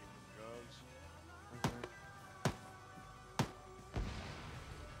 Goes. Okay.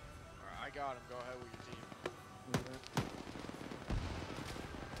 Alright, I got him. Go ahead with your team.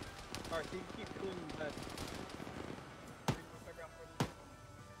 Alright, so you keep killing that.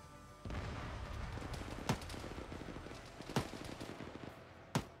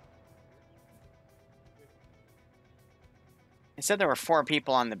 He said there were 4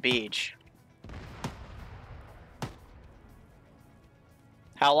 people on the beach.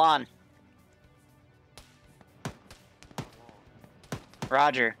 How long?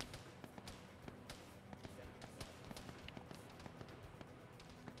 Roger.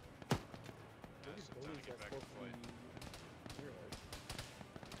 There's some time to get back to play.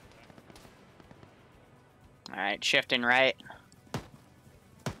 Alright, shifting right.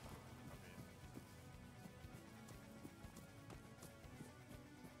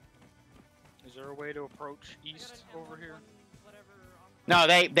 Is there a way to approach east over here? No,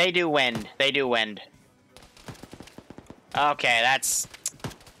 they do wind. They do wind. Okay, that's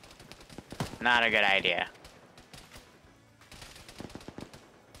not a good idea.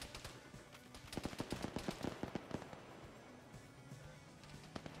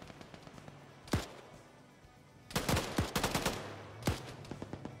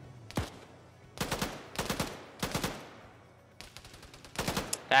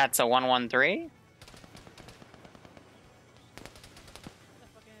 That's a 113.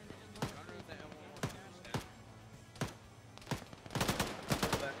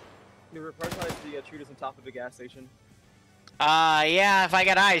 We prioritize the intruders on top of the gas station. Yeah, if I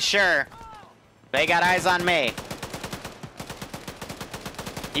got eyes, sure. They got eyes on me.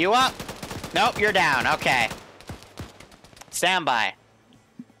 You up? Nope, you're down. Okay. Stand by.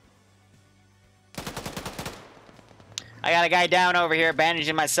 I got a guy down over here,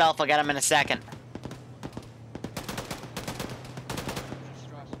 bandaging myself. I'll get him in a second.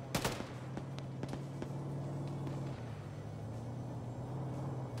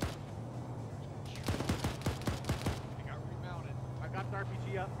 He got remounted. I got the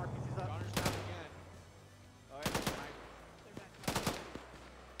RPG up. RPG's up. Gunner's down again. Oh, yeah, that's fine.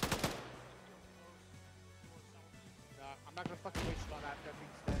 Nah, I'm not gonna fucking waste it on that. That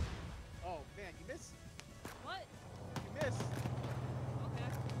thing's dead. Oh man, you missed. What? You missed. Okay.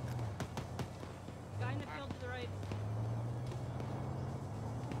 Guy in the field to the right.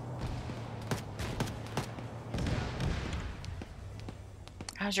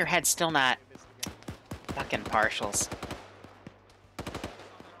 How's your head still not You missed again. fucking partials?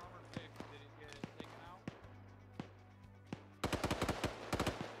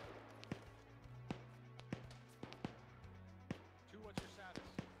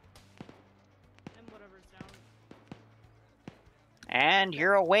 And whatever's down. And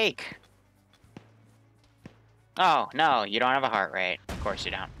you're awake. Oh, no, you don't have a heart rate. Of course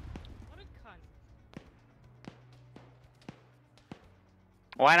you don't. What a cunt.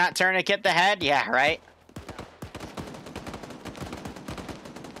 Why not tourniquet the head? Yeah, right?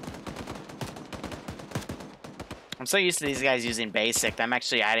 I'm so used to these guys using basic. I'm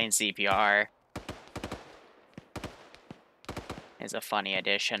actually adding CPR. is a funny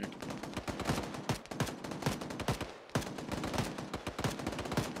addition.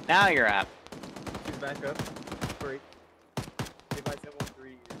 Now you're up. He's back up. Break. If I said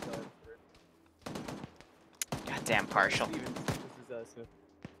 1-3, Goddamn partial. This is Smith.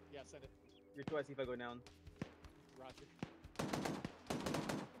 Yeah, send it. You're twice if I go down. Roger.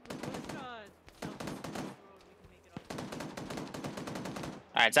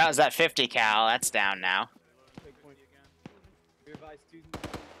 Alright, so that was that 50 cal. That's down now. Take point again. Be advised, students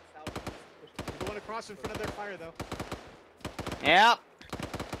south. You're going across in front of their fire, though. Yep.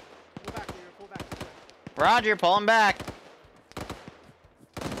 Pull back, Liru. Pull back. Roger, pull him back.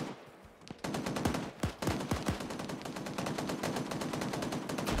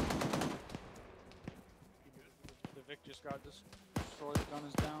 The Vic just got destroyed. The gun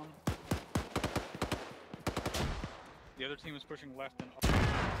is down. The other team is pushing left and up.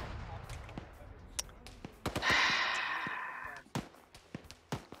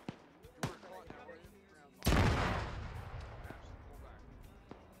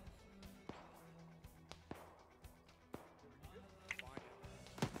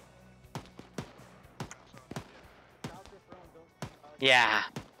 Yeah.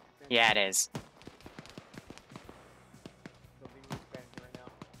 Yeah, it is.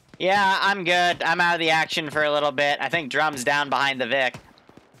 Yeah, I'm good. I'm out of the action for a little bit. I think Drum's down behind the Vic.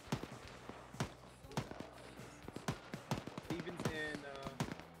 Stevens and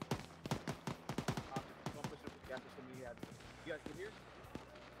one push up the gas station we had. You guys can hear?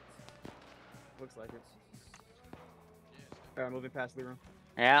 Looks like it. Alright, moving past the room.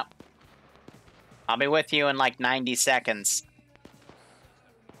 Yeah. I'll be with you in like 90 seconds.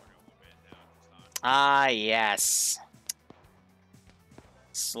 Ah, yes.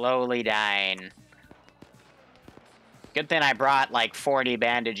 Slowly dying. Good thing I brought like 40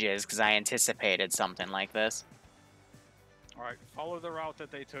 bandages because I anticipated something like this. Alright, follow the route that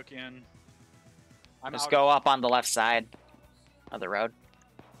they took in. Just go up on the left side of the road.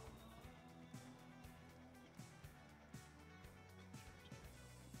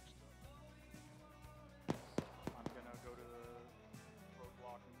 I'm gonna go to the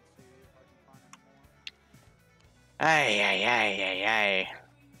roadblock and see if I can find any more. Ay, ay, ay, ay, ay.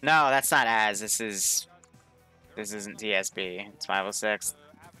 No, that's not as. This isn't TSB. It's 506. The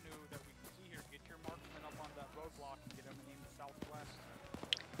avenue that we can see here, get your marksman up on that roadblock and get him aimed southwest.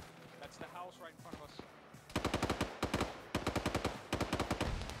 That's the house right in front of us.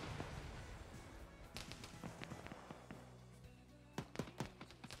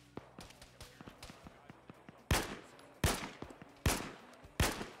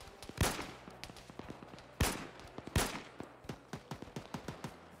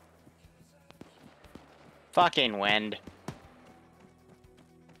 Fucking wind.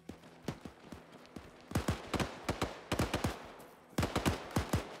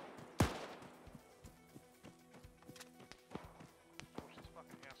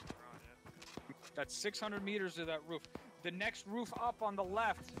 That's 600 meters to that roof. The next roof up on the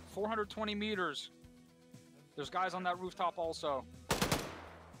left, 420 meters. There's guys on that rooftop also.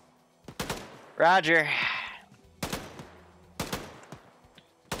 Roger.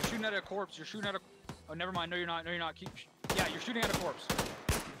 You're shooting at a corpse. You're shooting at a... Oh, never mind. No, you're not. No, you're not. Yeah, you're shooting at a corpse.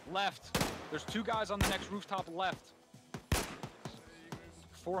 Left. There's two guys on the next rooftop left.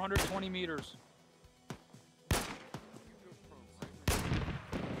 420 meters.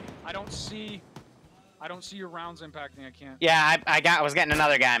 I don't see your rounds impacting. I can't. Yeah, I was getting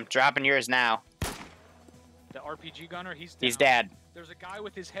another guy. I'm dropping yours now. The RPG gunner, he's down. He's dead. There's a guy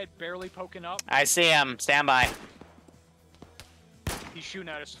with his head barely poking up. I see him. Stand by. He's shooting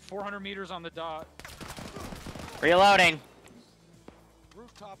at us. 400 meters on the dot. Reloading.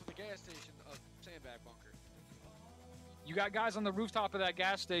 Rooftop of the gas station of Sandbag Bunker. You got guys on the rooftop of that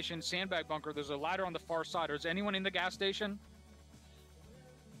gas station, Sandbag Bunker. There's a ladder on the far side. Is anyone in the gas station?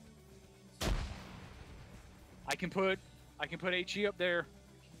 I can put HE up there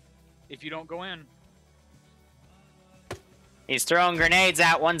if you don't go in. He's throwing grenades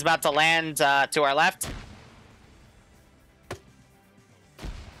out. One's about to land to our left.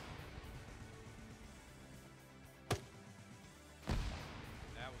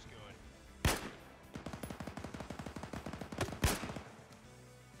 That was good.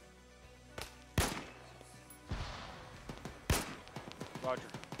 Roger.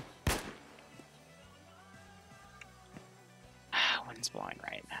 Wind's blowing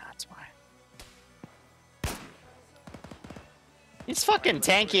right now. That's why. These fucking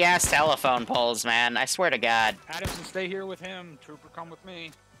tanky ass telephone poles, man. I swear to God. Adamson, stay here with him. Trooper, come with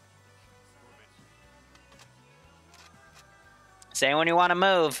me. Say when you want to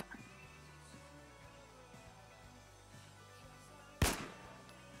move.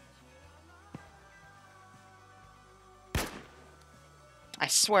 I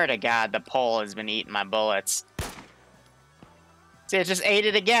swear to God, the pole has been eating my bullets. See, it just ate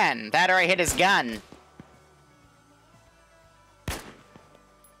it again. That or I hit his gun.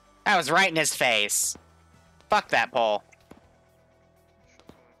 That was right in his face. Fuck that pole.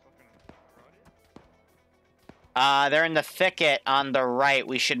 They're in the thicket on the right.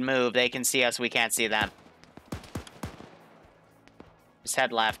 We should move. They can see us. We can't see them. Just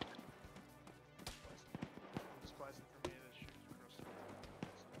head left.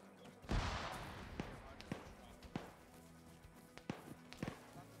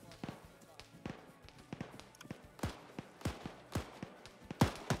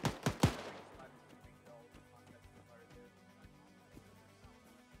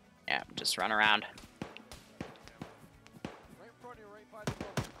 Yeah, just run around.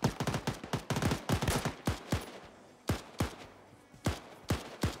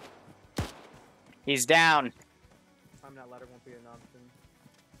 He's down. Time that ladder won't be an option.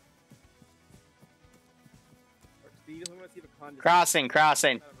 Steve, I'm gonna see if a con. Crossing,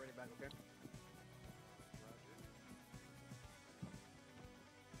 crossing.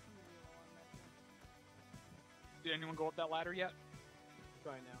 Did anyone go up that ladder yet?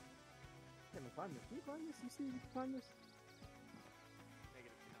 Try now. Can I climb this? Can you climb this? You see if you can climb this?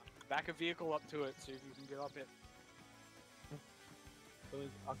 Negative, not. Back a vehicle up to it, see if you can get up it. So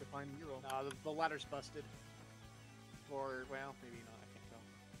I could climb your roll. No, the ladder's busted. Or, well, maybe not. I can't tell.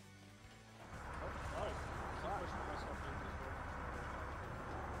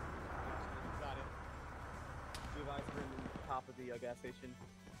 Got it. Two guys are in the top of the gas station.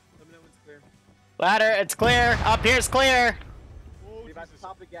 Let me know when it's clear. Ladder, it's clear. Up here's clear. Oh, If at the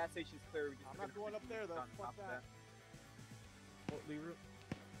top of the gas station is clear, we just I'm not going up there, though. Fuck that. Oh, Liru.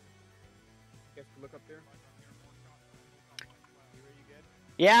 Guess we look up there.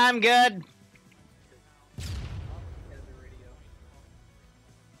 Yeah, I'm good.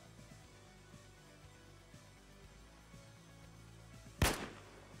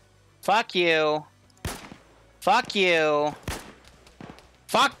 Fuck you. Fuck you.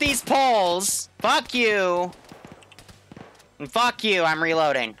 Fuck these poles. Fuck you. And fuck you, I'm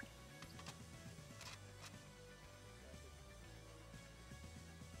reloading.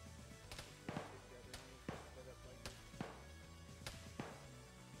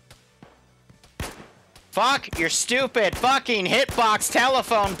 Fuck your stupid fucking hitbox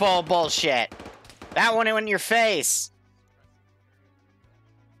telephone pole bullshit. That one in your face.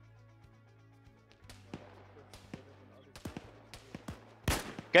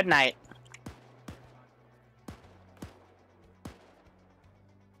 Good night.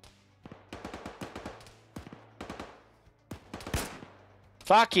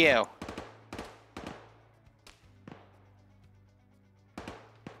 Fuck you.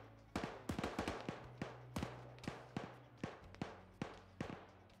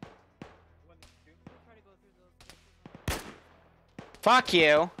 Fuck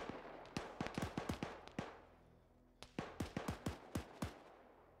you.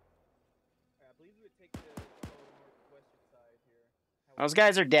 Those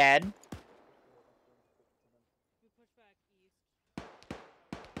guys are dead.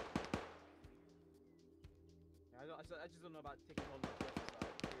 I just don't know about taking hold of the northwest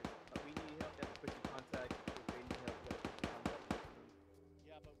side here. We need help to push the contact. If they need help, we gotta push the contact.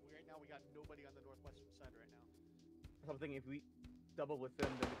 Yeah, but right now we got nobody on the northwestern side right now. Something if we double with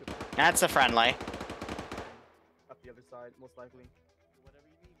them, then we could. That's a friendly. Up the other side, most likely. Whatever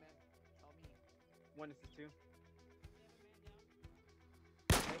you need, man. Tell me. One is two.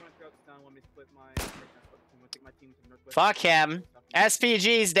 Down, want me to split my take my team to the northwest. Fuck him.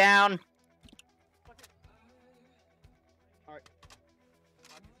 SPG's down. Alright.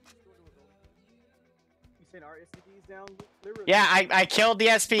 You saying our SPG is down? Yeah, I killed the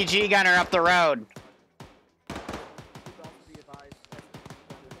SPG gunner up the road.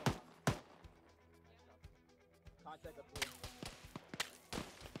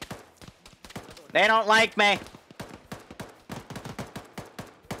 They don't like me.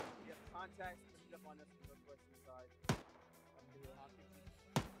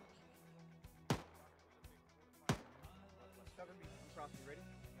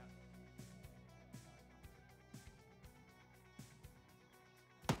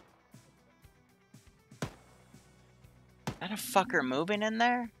 Is that a fucker moving in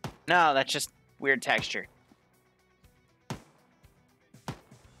there? No, that's just weird texture.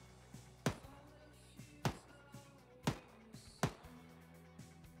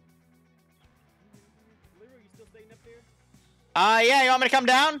 Yeah, you want me to come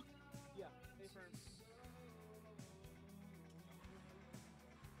down? Yeah, stay firm.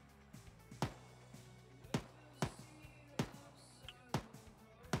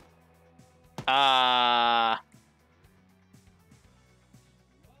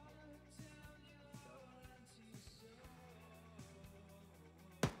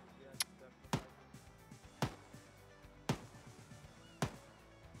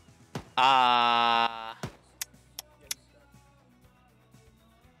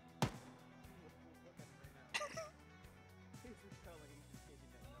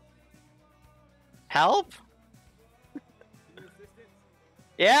 Help?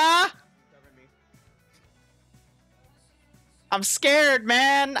 Yeah? I'm scared,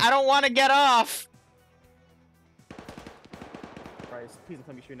 man. I don't want to get off. Bryce, please don't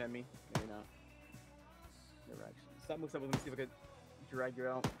tell me you're shooting at me. Maybe not. Never actually. Stop moving up. Let me see if I could drag you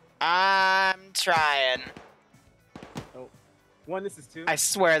out. I'm trying. Oh. One, this is two. I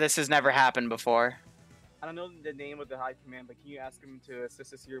swear this has never happened before. I don't know the name of the high command, but can you ask him to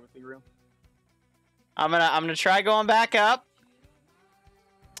assist us here with Liru? I'm gonna try going back up.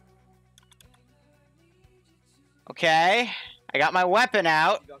 Okay. I got my weapon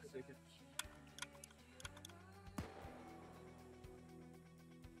out.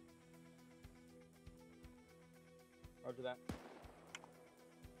 Roger that.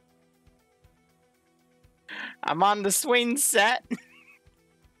 I'm on the swing set.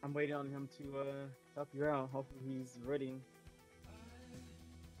 I'm waiting on him to help you out. Hopefully he's ready.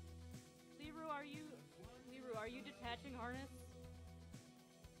 Liru, are you detaching harness?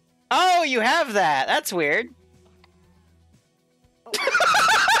 Oh, you have that. That's weird.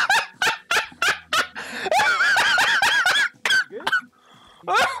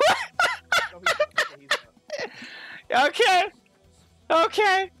 Okay.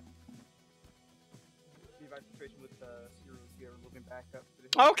 Okay.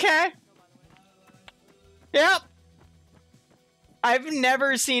 Okay. Yep. I've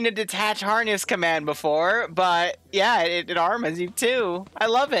never seen a detach harness command before, but yeah, it arms you too. I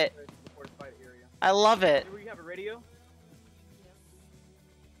love it. I love it. Do you have a radio?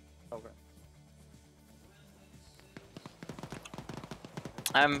 Okay.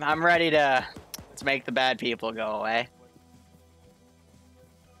 I'm ready to make the bad people go away.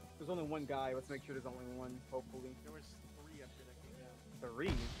 There's only one guy. Let's make sure there's only one. Hopefully. There was 3 after that came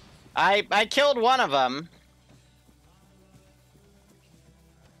down. 3. I killed one of them.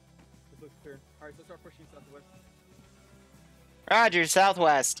 This looks clear. All right, so let's start pushing southwest. Roger,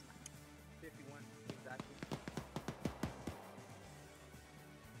 southwest. 51 exactly.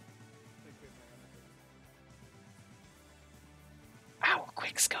 Ow,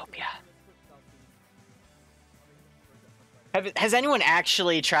 quick scope, yeah. Has anyone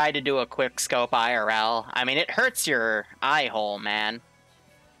actually tried to do a quick scope IRL? I mean, it hurts your eye hole, man.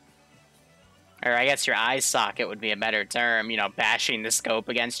 Or I guess your eye socket would be a better term. You know, bashing the scope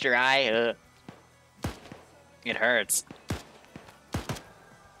against your eye. Ugh. It hurts.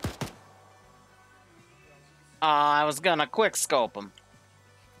 I was gonna quick scope him.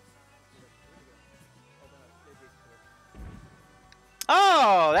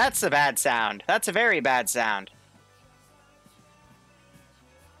 Oh, that's a bad sound. That's a very bad sound.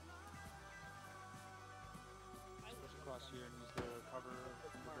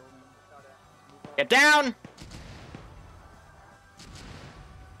 Get down!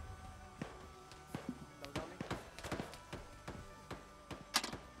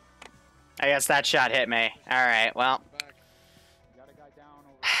 I guess that shot hit me. Alright, well.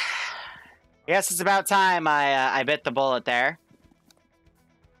 I guess it's about time I bit the bullet there.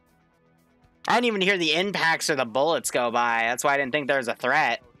 I didn't even hear the impacts or the bullets go by. That's why I didn't think there was a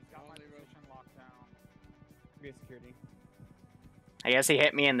threat. I guess he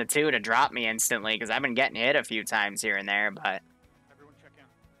hit me in the 2 to drop me instantly, because I've been getting hit a few times here and there, but... Everyone check in.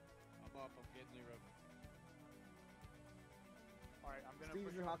 I'm up. I'm getting Liru. Alright, I'm gonna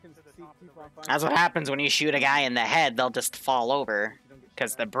push Hawkins to the top of the right. That's what happens when you shoot a guy in the head. They'll just fall over,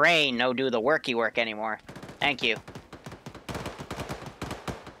 because the brain no do the worky work anymore. Thank you.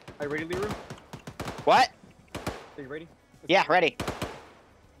 Are you ready, Liru? What? Are you ready? Yeah, ready.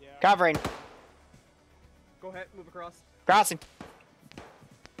 Yeah. Covering. Go ahead, move across. Crossing.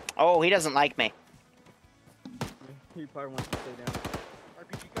 Oh, he doesn't like me. He probably wants to stay down.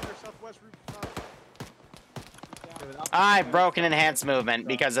 RPG cover southwest route 5. I've broken enhanced movement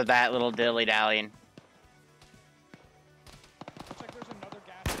because of that little dilly-dallying. Looks like there's another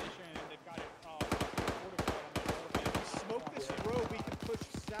gas station and they've got it fortified on the road. If we smoke this road, we can push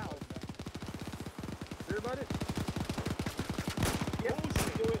south. Hear about it? Yep,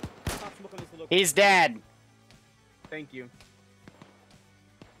 do it. Stop smoking this little. He's dead. Thank you.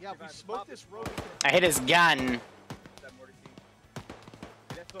 Yeah, if we smoke this road, we can... I hit his gun.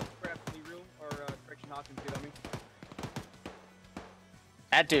 That's what perhaps Liru or Correction Hawkins did on me.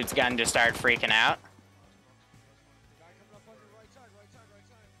 That dude's gun just started freaking out. Guy coming up on your right side.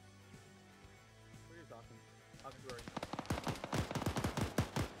 Where is Dawson? Dawson's where?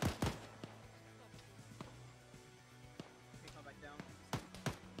 Okay, come back down.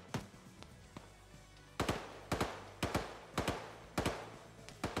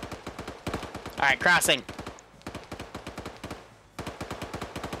 All right, crossing.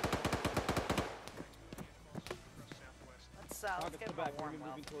 That's south. Let's Target, get come him back. a warm We're well,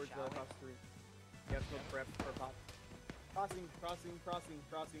 moving towards shall we? House 3. You have smoke prep for pop. Crossing.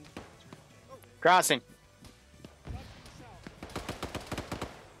 Crossing.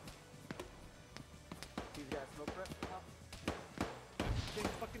 These guys smoke prep. Pop.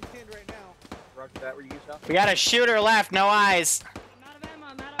 Getting fucking pinned right now. Roger that. Where you get shot? We got a shooter left, no eyes. I'm out of ammo.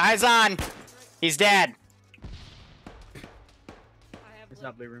 I'm out of Eyes ammo. on. He's dead. I have It's like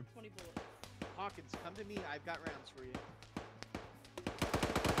not blue room. 20 bullets. Hawkins, come to me. I've got rounds for you.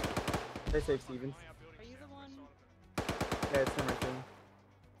 Stay safe, Stevens. Are you the one? Yeah, it's him right there.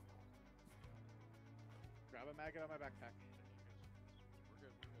 Grab a mag out of my backpack.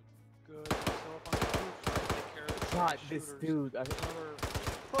 Good. So up on the roof, try to take care of the God, this shooters. dude. Another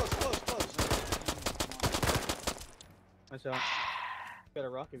Close. Watch out. Got a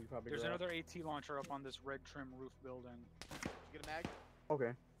rocket, we probably There's grab. another AT launcher up on this red trim roof building. You get a mag?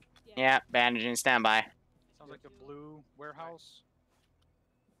 Okay. Yeah, bandaging standby. Sounds like the blue warehouse.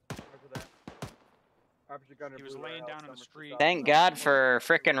 Roger that. Officer Gunner, He was blue laying warehouse, down in the summer street. 2000. Thank God for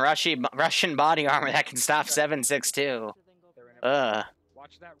frickin' Russian body armor that can stop 7.62. Ugh.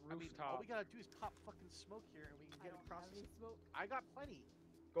 Watch that I mean, all rooftop. we gotta do is pop fucking smoke here and we can get across the smoke. I got plenty.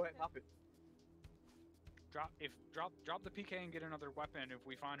 Go ahead, pop it. Drop the PK and get another weapon. If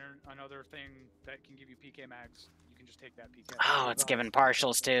we find another thing that can give you PK mags, you can just take that PK. Oh, it's giving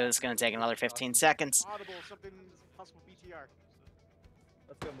partials too. It's gonna take another 15 seconds. Audible, something possible BTR.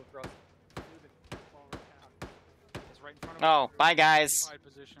 Let's go move across. It's right in front of Oh, us. bye guys. Side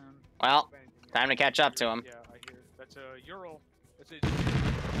position. Well, time to catch up to him. Yeah, I hear. That's a Ural. That's a.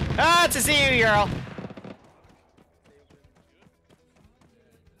 Ah, it's a ZU Euro.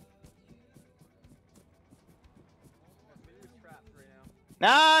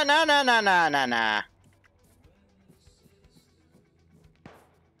 No.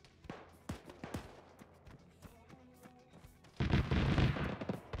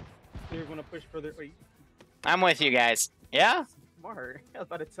 You're gonna push further. Wait, I'm with you guys. Yeah? smart. I was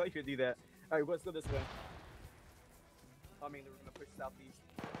about to tell you to do that. Alright, let's go this way. I mean, we're gonna push southeast.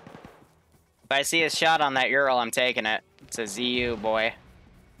 If I see a shot on that Ural, I'm taking it. It's a ZU, boy.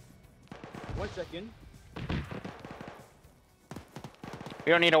 One second.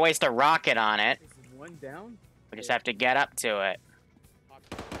 We don't need to waste a rocket on it. Is one down? We just have to get up to it.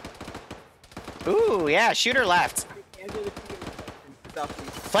 Ooh, yeah, shooter left.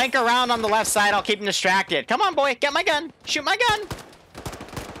 Southeast. Flank around on the left side, I'll keep him distracted. Come on, boy, get my gun. Shoot my gun.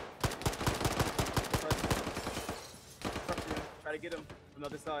 Try to get him from the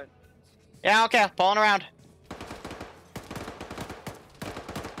other side. Yeah, okay, pulling around.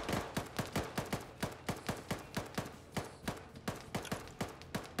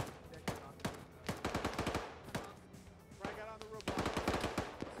 Right, got on the roadblock.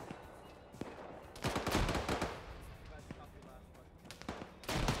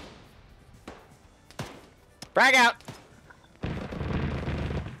 Brag out.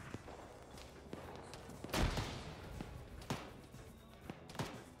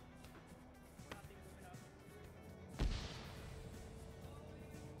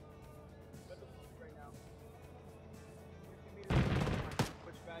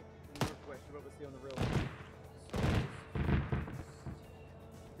 Push back to the northwest. You're able to see on the rail.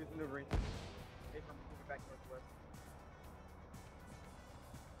 Here's maneuvering. Hey, from moving back northwest.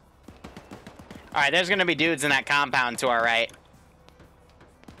 Alright, there's gonna be dudes in that compound to our right.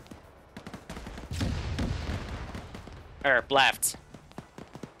 Or left.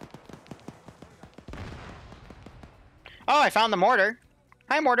 Oh, I found the mortar.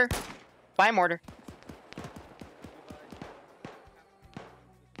 Hi, mortar. Bye, mortar.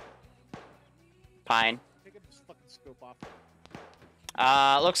 Pine. Take this fucking scope off.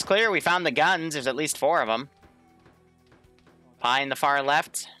 Looks clear. We found the guns. There's at least 4 of them. Pine the far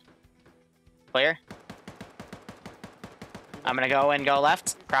left. Clear. I'm gonna go and go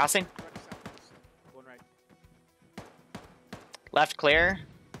left. Crossing. Direct southeast. Going right. Left clear.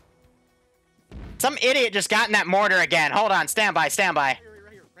 Some idiot just got in that mortar again. Hold on. Stand by. Stand by.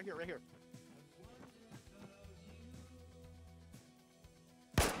 Right here.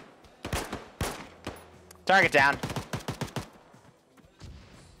 Target down.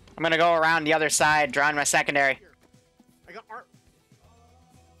 I'm gonna go around the other side, drawing my secondary. I got art.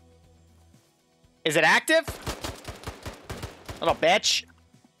 Is it active? Little bitch.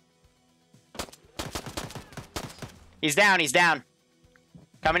 He's down, he's down.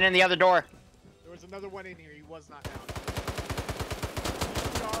 Coming in the other door. There was another one in here. He was not down.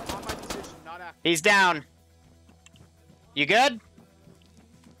 On my position, not active. He's down. You good?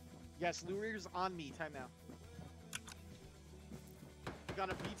 Yes, Liru's on me. Time now. We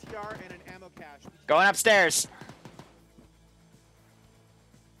got a BTR and an ammo cache. Going upstairs.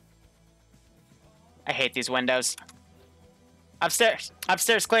 I hate these windows. Upstairs.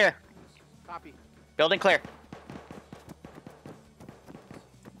 Upstairs clear. Copy. Building clear.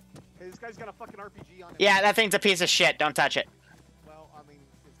 Hey, this guy's got a fucking RPG on him. Yeah, that thing's a piece of shit. Don't touch it. Well, I mean,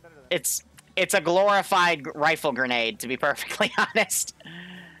 it's better than. It's a glorified rifle grenade, to be perfectly honest.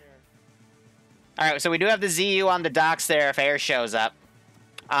 All right, so we do have the ZU on the docks there if air shows up.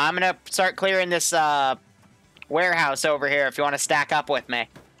 I'm gonna start clearing this warehouse over here if you want to stack up with me.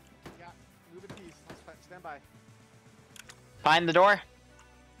 Yeah, move in peace. Stand by. Find the door.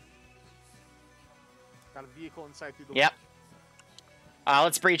 Got a vehicle inside through the. Yep.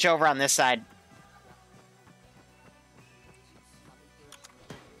 Let's breach over on this side.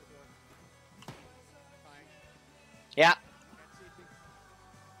 Yeah.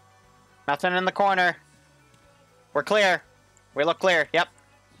 Nothing in the corner. We're clear. We look clear. Yep.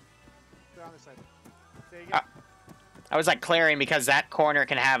 Clear on this side. Say again. I was like clearing because that corner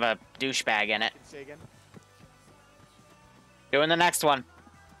can have a douchebag in it. Say again. Doing the next one.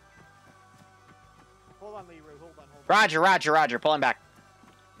 Hold on, Liru. Hold on. Roger, roger, roger. Pulling back.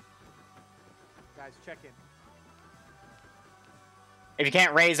 Guys, check in. If you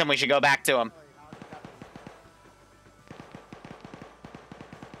can't raise him, we should go back to him.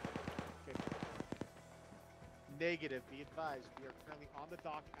 Negative. Be advised. We are currently on the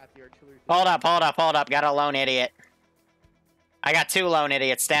dock at the artillery. Hold up, hold up, hold up. Got a lone idiot. I got 2 lone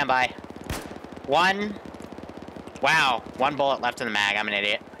idiots. Stand by. 1. Wow. 1 bullet left in the mag. I'm an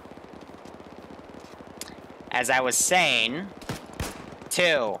idiot. As I was saying,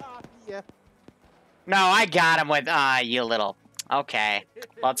 2. Yeah. No, I got him with, you little. Okay.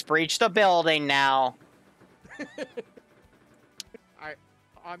 Let's breach the building now. Alright.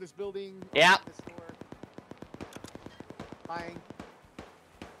 On this building. Yep. This door. Buying.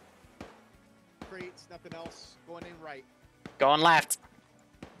 Crates, nothing else. Going in right. Going left.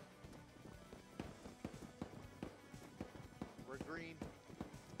 We're green.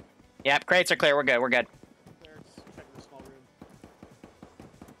 Yep, crates are clear. We're good. We're good. Clear. Just checking the small room.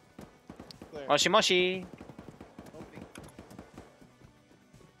 Clear. Moshi moshi. Opening.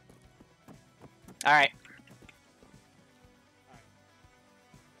 All right.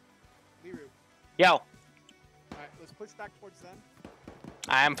 Liru. Yo, Alright, let's push back towards them.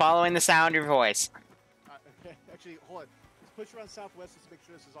 I am following the sound of your voice. Actually, hold on. Let's push around southwest. Let's make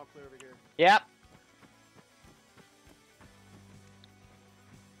sure this is all clear over here. Yep.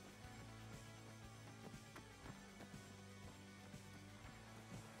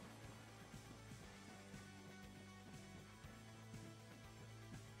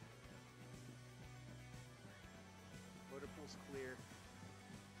 Motor pool's clear.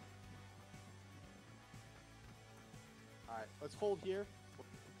 Alright, let's hold here.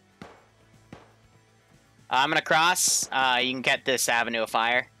 I'm gonna cross. You can get this avenue of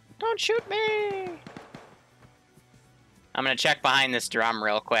fire. Don't shoot me! I'm gonna check behind this drum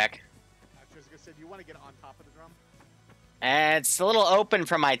real quick. I was gonna say, do you want to get on top of the drum? It's a little open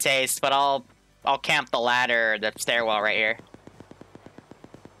for my taste, but I'll camp the ladder, the stairwell right here.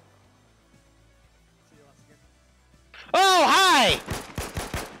 Oh, hi!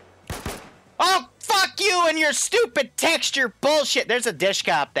 Oh, fuck you and your stupid texture bullshit! There's a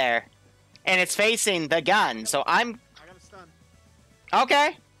Dishka up there. And it's facing the gun, so I got a stun.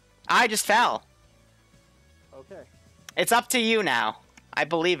 Okay. I just fell. Okay. It's up to you now. I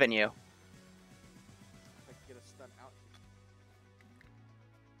believe in you. I can get a stun out.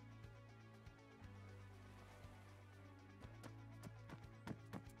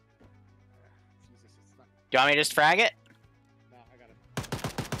 Jesus, it's not. Do you want me to just frag it? No, I got it.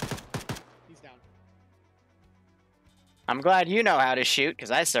 He's down. I'm glad you know how to shoot, because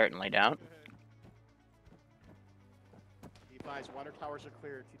I certainly don't. Be advised, water towers are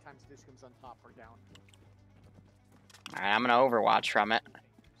clear. 2 times dish comes on top or down. Alright, I'm gonna overwatch from it. At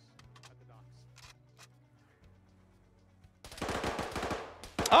the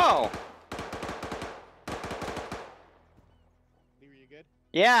docks. Oh! Liru, you good?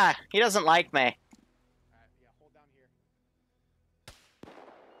 Yeah, he doesn't like me. Alright, yeah, hold down here.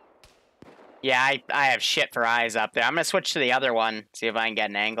 Yeah, I have shit for eyes up there. I'm gonna switch to the other one, see if I can get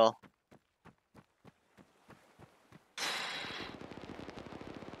an angle.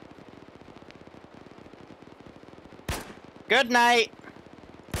 Good night.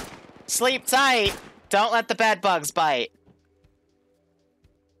 Sleep tight. Don't let the bed bugs bite.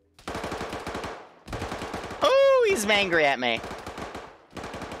 Ooh, he's angry at me.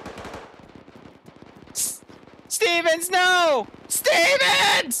 Stevens, no!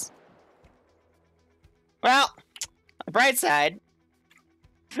 Stevens! Well, on the bright side,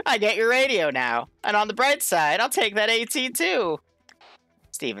 I get your radio now. And on the bright side, I'll take that AT too.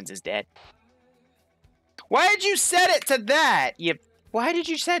 Stevens is dead. Why did you set it to that? Why did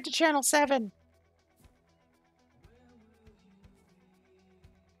you set it to channel 7?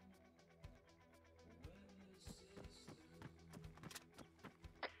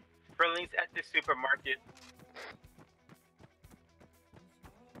 Friendlies at the supermarket.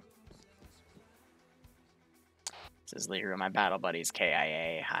 This is Liru, my battle buddies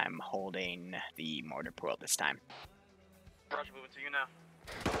KIA. I'm holding the mortar pool this time. Roger, moving to you now.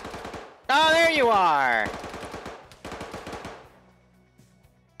 Oh, there you are!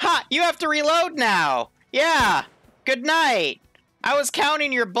 Ha! You have to reload now! Yeah! Good night! I was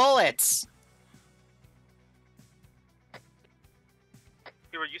counting your bullets!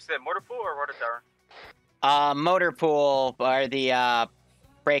 You said mortar pool or water tower? Motor pool, or the,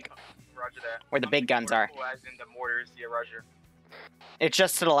 break... Roger that. Where the big guns are. Pool as in the mortars, yeah, roger. It's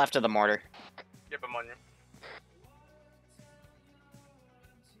just to the left of the mortar. Yep, I'm on you.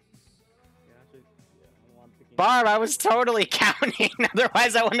 Barb, I was totally counting,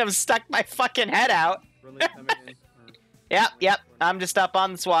 otherwise I wouldn't have stuck my fucking head out. Yep. I'm just up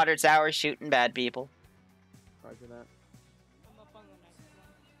on the water tower shooting bad people. Roger that. I'm up on the next one.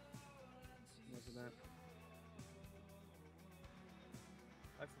 Roger that.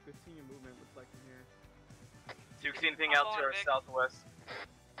 That's a good senior movement looks like from here. Do you see anything else to our southwest?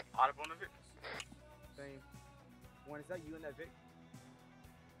 Audible in the Vic? Same. One, is that you in that Vic?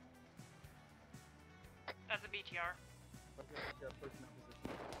 That's a BTR.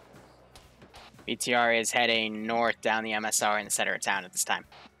 BTR is heading north down the MSR in the center of town at this time.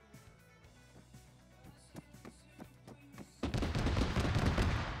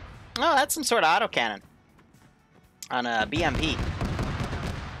 Oh, that's some sort of autocannon. On a BMP.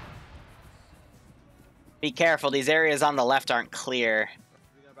 Be careful, these areas on the left aren't clear.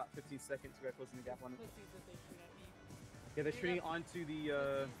 We got about 15 seconds, we got closing the gap on it. Yeah, they're shooting onto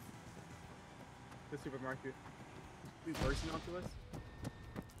the supermarket. Be bursting onto us.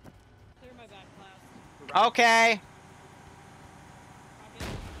 Clear my back blast. Okay.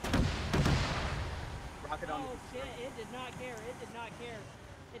 Rocket on. Oh shit, it did not care. It did not care.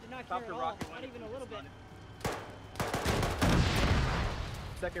 It did not Stop care the at all. rocket Not even a little bit.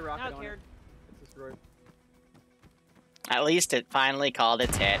 Second rocket Now on cared. it. It's destroyed. At least it finally called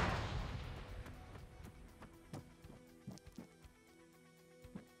its hit.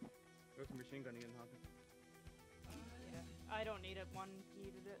 There's some machine gunning in, Hawkins. Yeah, I don't need it. One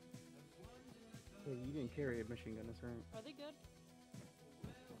needed it. Hey, you didn't carry a machine gun, that's right. Are they good?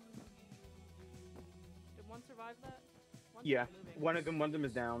 Did one survive that? One's Yeah, moving. one of them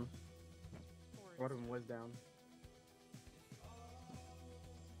is down. Or One of them was down.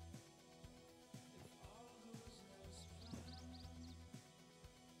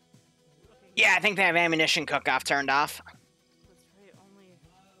 Yeah, I think they have ammunition cook-off turned off. That's right, only...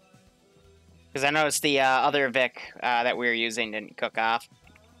 Because I noticed the other Vic that we were using didn't cook off.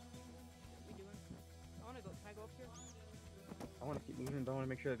 What are we doing? Can I go up here? I want to keep moving, but I want to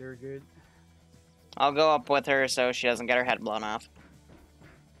make sure that they're good. I'll go up with her so she doesn't get her head blown off.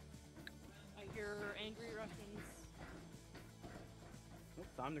 I hear angry Russians. Oh,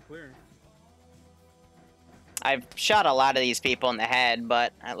 time to clear. I've shot a lot of these people in the head,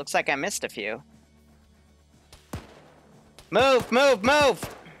 but it looks like I missed a few. Move, move,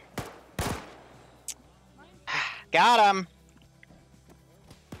 move! Got him!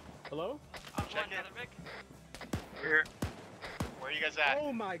 Hello? I'm checking. Another Vic. We're here. Where are you guys at?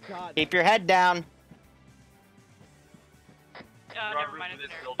 Oh my god. Keep your head down. Never mind.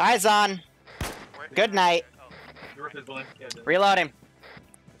 It's there. Eyes on. Good night. Reloading.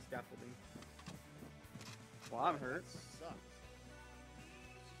 Scaffolding. Well, I'm hurt. Sucks.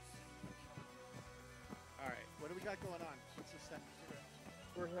 Alright, what do we got going on? What's the second?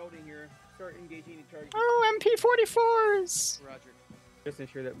 We're holding here. Start engaging the target. Oh, MP44s! Roger. Just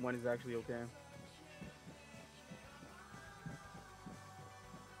ensure that one is actually okay.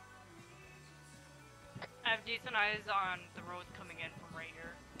 I have decent eyes on the road coming in from right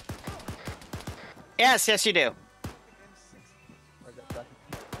here. Yes, yes you do.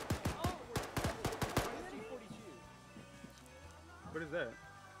 What is that?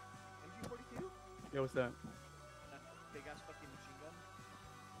 MG42? Yeah, what's that? Big ass fucking machine gun.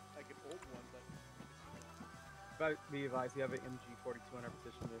 Like an old one, but. But be advised, you have an MG42 on our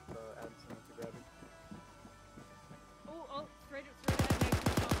position if Adamson wants to grab it. Oh, straight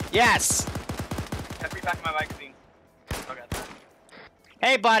ahead. Yes. Got repacking my magazine. Okay.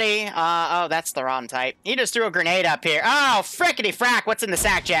 Hey, buddy. Oh, that's the wrong type. He just threw a grenade up here. Oh, frickety frack. What's in the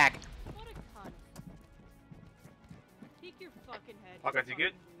sack, Jack? What a cunt. Peek your fucking head. Okay, you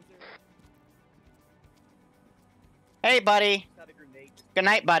good? Loser. Hey, buddy. Not a grenade. Good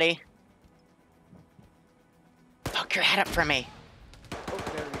night, buddy. Poke your head up for me. Oh,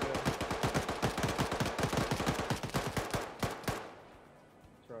 there we go.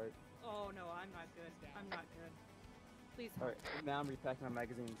 That's right. Oh no, I'm not good. I'm not good. Please. Alright, now I'm repacking my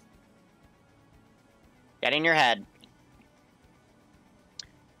magazines. Get in your head.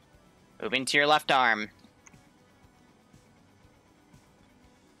 Moving to your left arm.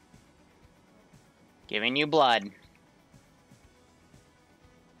 Giving you blood.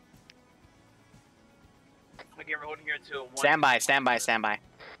 Okay, we're holding here until 1. Stand by, stand by, stand by.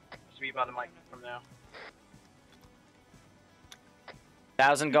 Should be about a mic from now.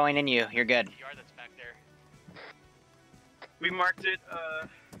 1,000 going in you. You're good. PR that's back there. We marked it,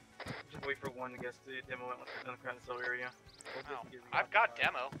 just wait for one, I guess, to demo it once we're done the crown cell area. Oh, I've got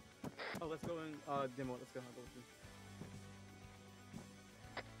demo. Oh, let's go in, demo it. Let's go.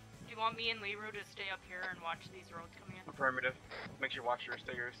 Do you want me and Liru to stay up here and watch these roads coming in? Affirmative. Make sure you watch your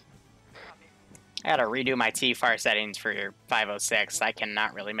stairs. Copy. I gotta redo my TFAR settings for your 506. I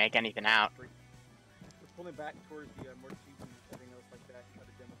cannot really make anything out. We're pulling back towards the mortar sheets and everything else like that. Try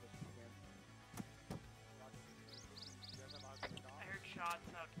to demo this again. I heard shots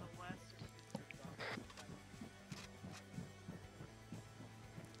out to the west.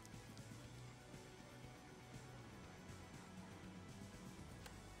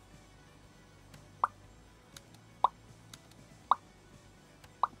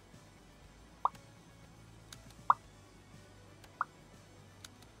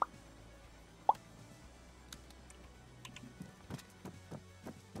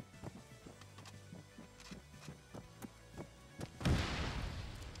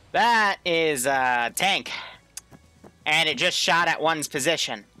 That is a tank. And it just shot at one's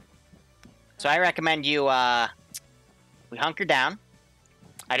position. So I recommend you, we hunker down.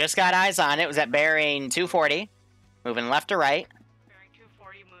 I just got eyes on it. It was at bearing 240. Moving left to right. Bearing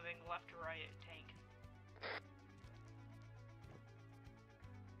 240, moving left to right, tank.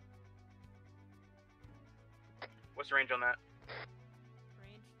 What's the range on that?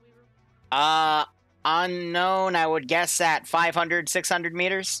 Range, Liru? Unknown, I would guess at 500, 600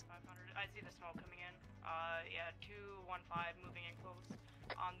 meters. 500. I see the smoke coming in. Yeah, 215 moving in close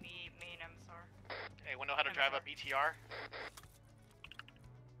on the main MSR. Hey, wanna know how to drive up ETR?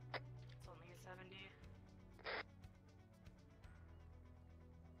 It's only a 70.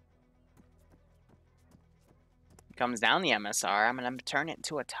 Comes down the MSR, I'm gonna turn it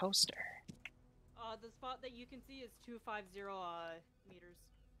to a toaster. The spot that you can see is 250 meters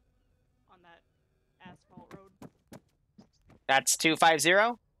on that asphalt road. That's 250?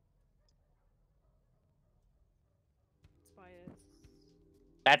 It's by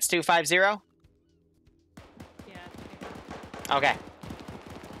That's 250? yeah. Okay.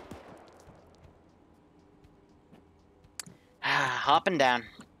 Hopping down.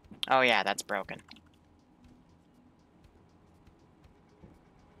 Oh yeah, that's broken.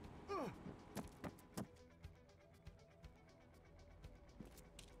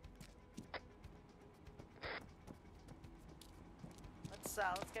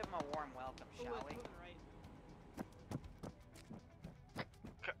 Let's give him a warm welcome, shall we?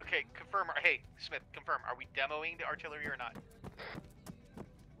 Okay, confirm. Hey, Smith, confirm. Are we demoing the artillery or not?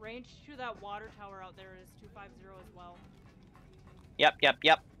 Range to that water tower out there is 250 as well. Yep.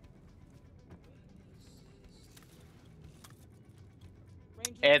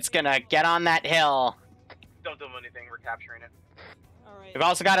 Range It's gonna get on that hill. Don't do anything, we're capturing it. Alright. We've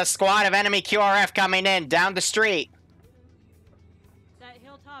also got a squad of enemy QRF coming in down the street. That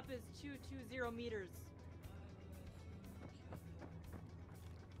hilltop is 220 meters.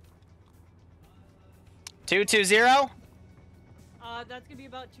 $220? That's gonna be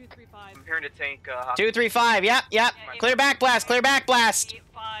about 235. I'm hearing a tank, 235, yep. Clear back blast, clear back blast.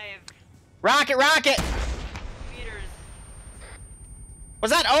 85 Rocket! meters.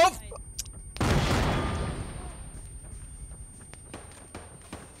 Was that oh?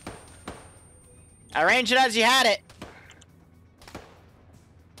 Arrange it as you had it.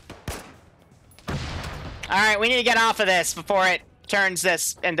 Alright, we need to get off of this before it turns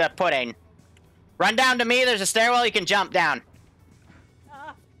this into pudding. Run down to me, there's a stairwell you can jump down.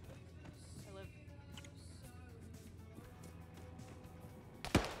 I live.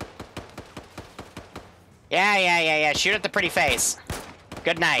 Yeah. Shoot at the pretty face.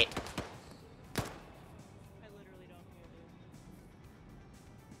 Good night. I literally don't know what it is.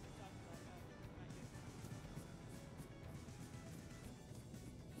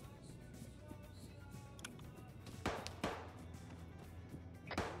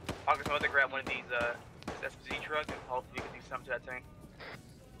 Talk about August, I'm about to grab one of these SPZ trucks and hopefully you can do something to that tank.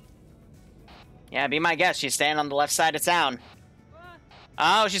 Yeah, be my guest. She's staying on the left side of town.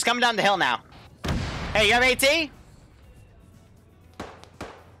 Oh, she's coming down the hill now. Hey, you have AT?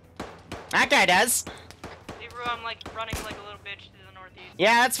 That guy does. Liru, I'm like running like a little bitch to the northeast.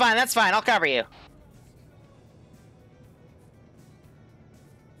 Yeah, that's fine. I'll cover you.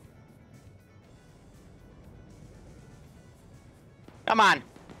 Come on.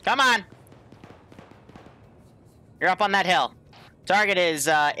 You're up on that hill. Target is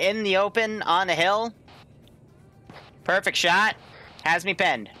in the open on the hill. Perfect shot. Has me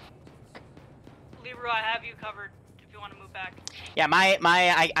pinned. Liru, I have you covered if you want to move back. Yeah,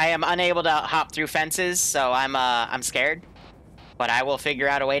 I am unable to hop through fences, so I'm scared. But I will figure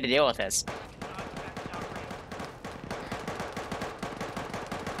out a way to deal with this.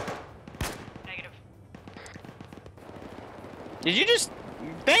 Negative. Did you just...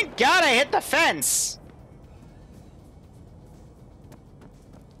 Thank God I hit the fence!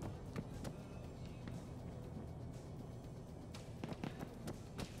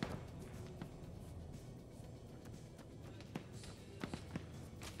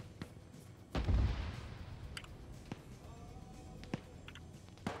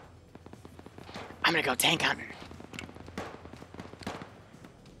 I'm gonna go tank hunting.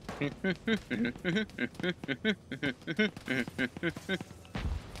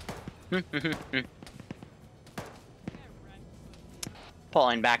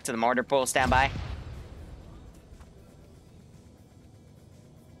 Pulling back to the mortar pool, stand by.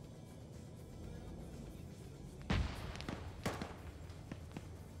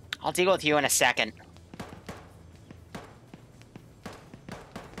 I'll deal with you in a second.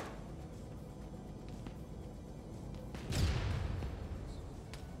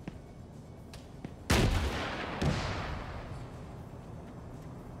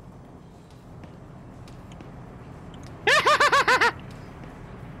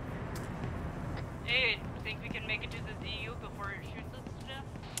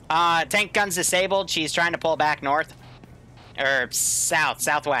 Tank gun's disabled. She's trying to pull back north. Or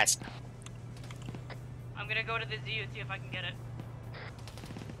southwest. I'm gonna go to the ZU, see if I can get it.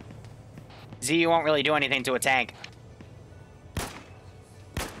 ZU won't really do anything to a tank.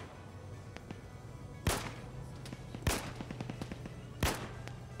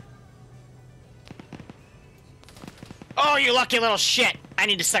 Oh, you lucky little shit! I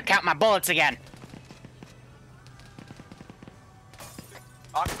need to start counting my bullets again.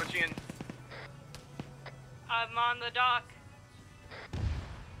 Ox, put you in. I'm on the dock.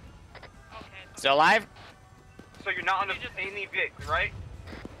 Okay. Still alive? So you're not on any Vic, right?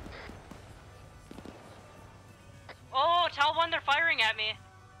 Oh, tell one they're firing at me.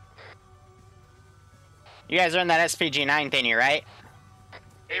 You guys are in that SPG-9 thingy, right?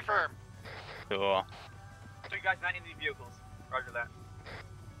 Affirm. Cool. So you guys not in any vehicles. Roger that.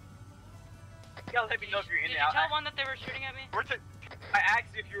 You gotta let me know if you're in Did it. you tell one that they were shooting at me? I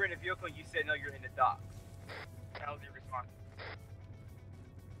asked you if you were in a vehicle and you said no, you're in the docks. That was your response.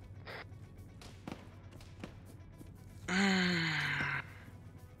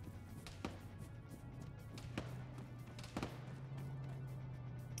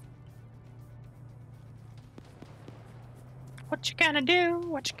 What you gonna do?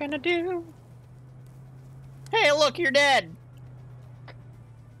 What you gonna do? Hey, look, you're dead.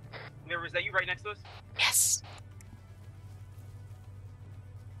 Liru, is that you right next to us? Yes.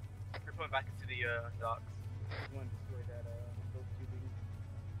 We're pulling back into the docks. One destroyed that, those two leaders.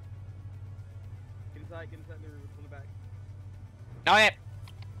 Get inside, Liru, pulling back. Oh, yeah.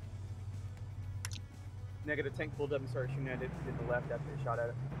 Negative, tank pulled up and started shooting at it to the left after they shot at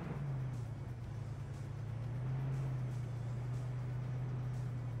it.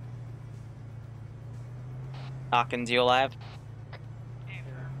 Hawkins, you alive?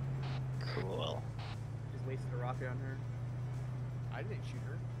 Cool. Just wasted a rocket on her. I didn't shoot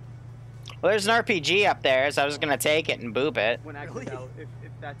her. Well, there's an RPG up there, so I was gonna take it and boop it. When actually, if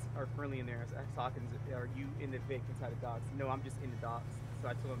that's our friendly in there, as Hawkins, are you in the Vic inside the docks? No, I'm just in the docks. So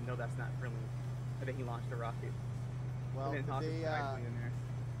I told him, no, that's not friendly. And then he launched a rocket. Well, and then Hawkins was actually in there.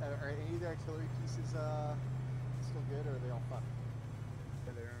 Are any of the artillery pieces still good, or are they all fucked?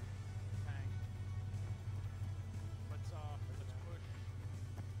 Yeah, they are. Let's push.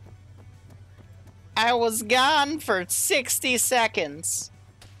 I was gone for 60 seconds.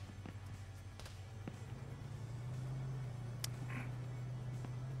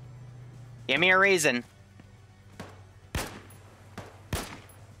 Give me a reason. You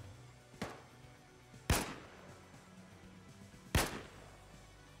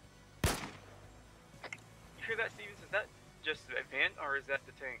hear that, Stevens? Is that just a vent or is that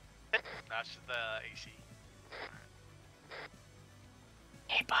the tank? That's the AC.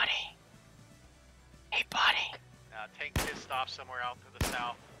 Hey, buddy. Hey, buddy. Tank is stopped somewhere out to the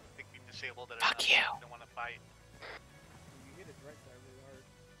south. I think we've disabled it. Fuck enough. you. Don't want to fight. You hit his right side really hard.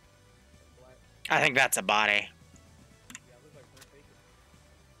 That's black. I think that's a body. Yeah, it looks like we're taking.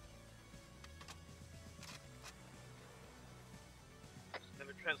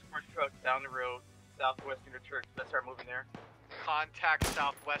 Another transport truck down the road, southwest near the church. Let's start moving there. Contact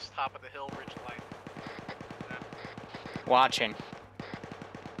southwest top of the hill ridge line. Watching.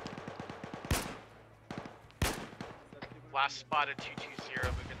 Last spotted 220,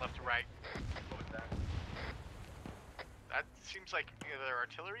 moving left to right. What was that? That seems like either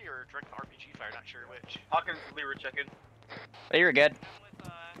artillery or direct RPG fire, not sure which. Hawkins, Liru checking. Oh, you were good. I'm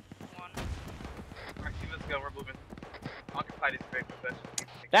with one. Alright, Steve, let's go. We're moving. Occupied is great, but that's...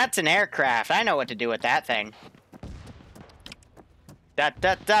 That's an aircraft. I know what to do with that thing. Da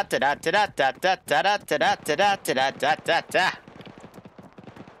da da da da da da da da da da da da da da da.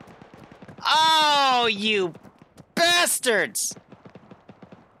 Oh, you bastards!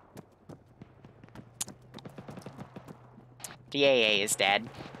 The AA is dead.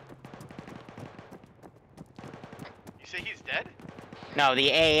 You say he's dead? No,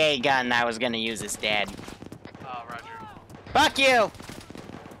 the AA gun I was gonna use is dead. Oh, roger. Fuck you!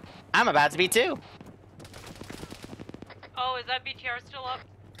 I'm about to be too. Oh, is that BTR still up?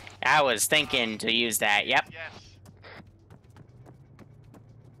 I was thinking to use that, yep. Yes.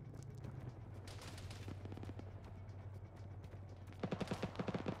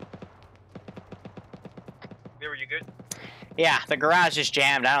 Liru, you good? Yeah, the garage is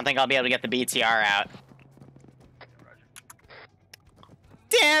jammed. I don't think I'll be able to get the BTR out.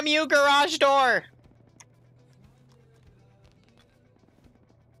 Damn you, garage door!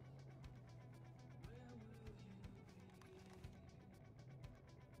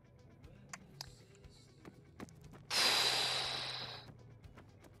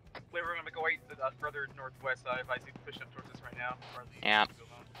 Liru, we're gonna go further northwest. I advise you to push up towards us right now. Or leave. Yeah. Go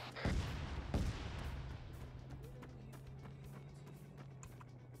alone.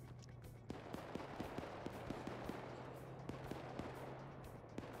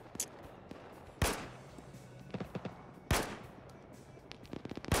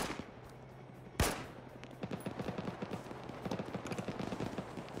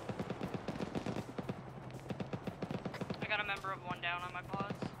 I got a member of one down on my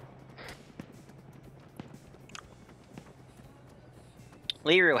pause.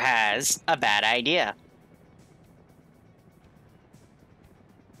 Liru has a bad idea.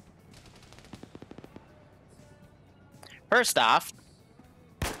 First off,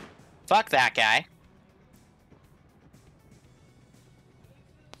 fuck that guy.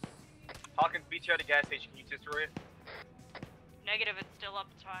 Hawkins, beat you at a gas station. Can you destroy it? Negative, it's still up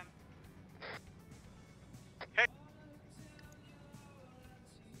time.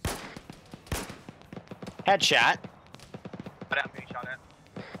 Headshot. But I'm being shot at.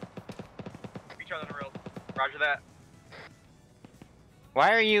 Beat you on the road. Roger that.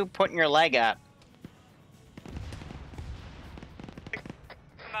 Why are you putting your leg up?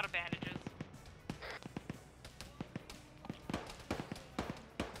 I'm out of bandages.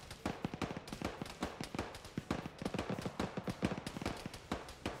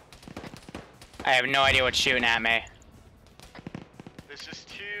 I have no idea what's shooting at me. This is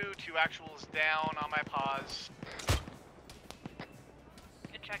two actuals down on my pause.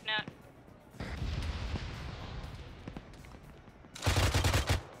 Good check, Nat.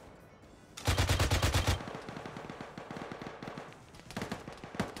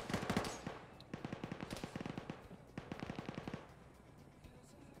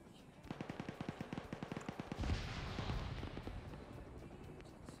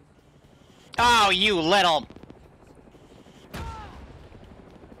 Oh, you little...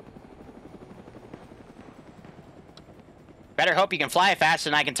 Better hope you can fly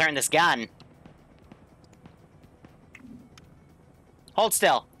faster than I can turn this gun. Hold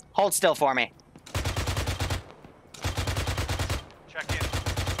still. Hold still for me. Check in.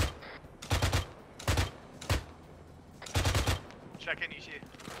 Check in, you see.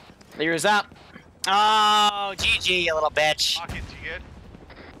 Liru's up. Oh, GG, you little bitch. Hawkins, you good?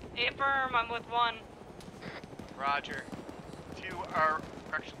 Affirm, I'm with one. Roger. Two are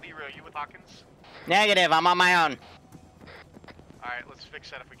correction, Liru, you with Hawkins? Negative, I'm on my own. Alright, let's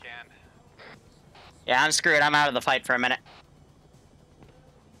fix that if we can. Yeah, I'm screwed. I'm out of the fight for a minute.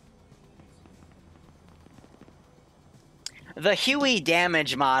 The Huey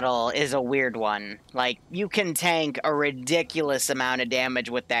damage model is a weird one. Like, you can tank a ridiculous amount of damage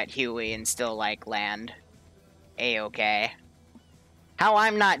with that Huey and still, like, land A-okay. How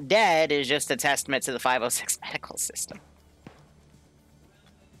I'm not dead is just a testament to the 506 medical system.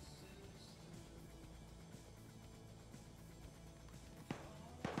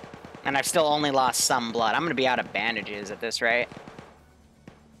 And I've still only lost some blood. I'm gonna be out of bandages at this rate.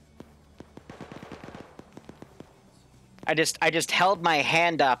 I just held my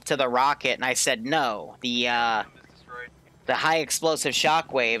hand up to the rocket and I said no. The high explosive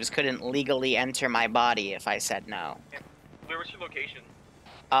shock waves couldn't legally enter my body if I said no. Where was your location?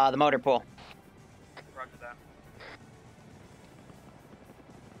 The motor pool. Roger that.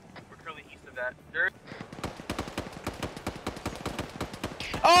 We're currently east of that. There.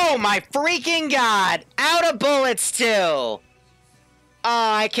 Oh my freaking god! Out of bullets too! Oh,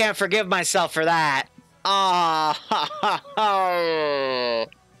 I can't forgive myself for that. Oh, oh,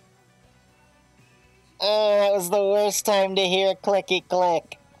 that was the worst time to hear clicky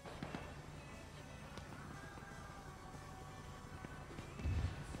click.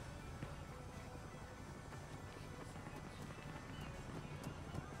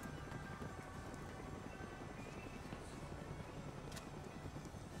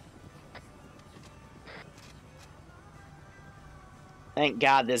 Thank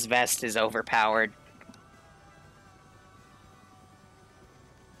God this vest is overpowered.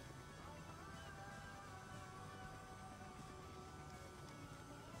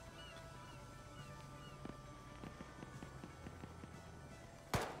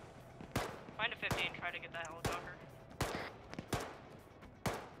 Find a 50 and try to get that helicopter.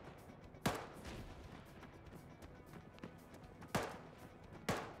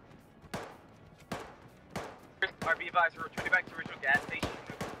 RB advisor, we're returning back to original gas station.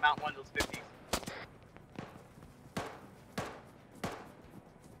 Mount one of those 50s.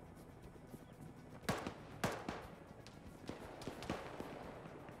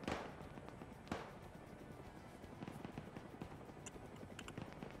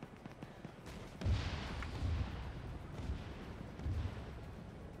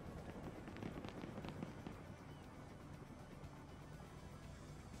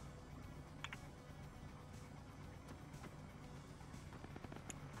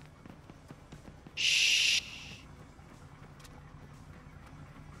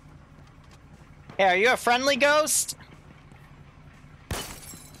 Hey, are you a friendly ghost?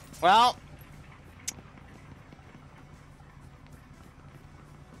 Well.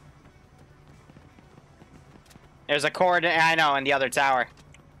 There's a coordinate, I know, in the other tower.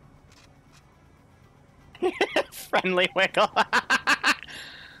 Friendly wiggle.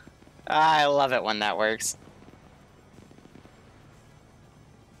 I love it when that works.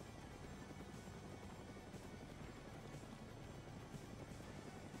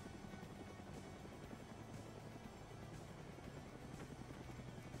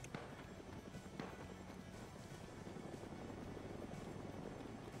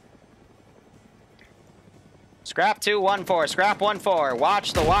 Scrap 214, scrap 14.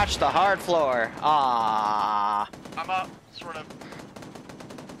 Watch the hard floor. Ah. I'm up, sort of.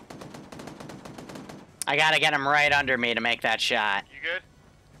 I gotta get him right under me to make that shot. You good?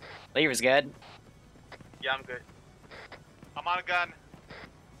 Lever's good. Yeah, I'm good. I'm on a gun.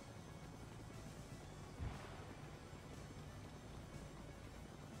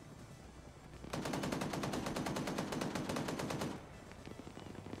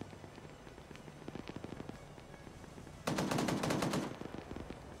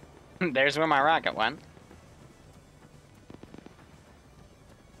 There's where my rocket went.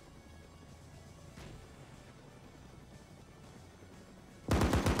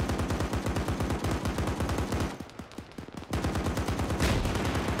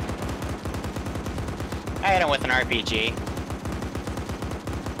 I hit him with an RPG.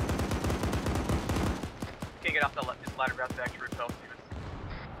 Can't get off this ladder route back to Rooftop, Stevens.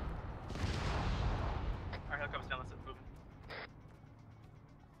 Alright, helicopter's down, let's move.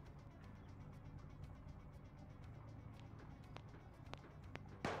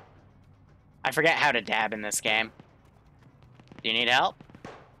 I forget how to dab in this game. Do you need help?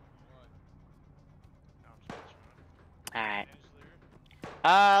 Alright.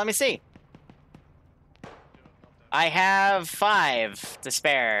 Let me see. I have 5 to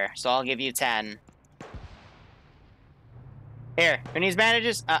spare, so I'll give you 10. Here, who needs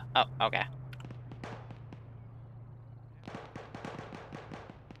bandages? Oh, okay.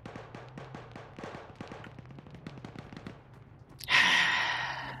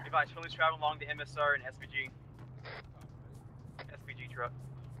 Advise, police travel along the MSR and SPG. SPG truck.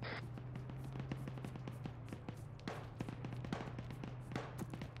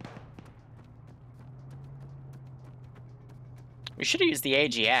 We should have used the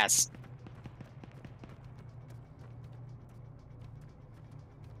AGS.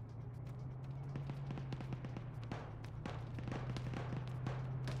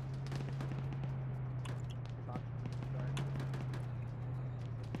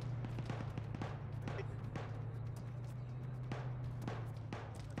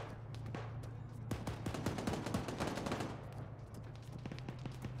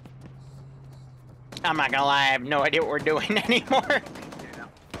 I'm not gonna lie, I have no idea what we're doing anymore.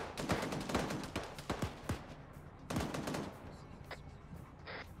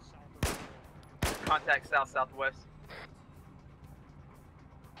 Contact south-southwest.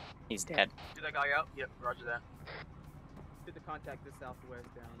 He's dead. Get that guy out? Yep, roger that. Get the contact to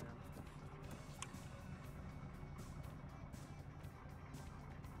southwest down now.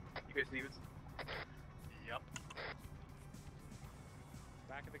 You guys, Stevens? Yep.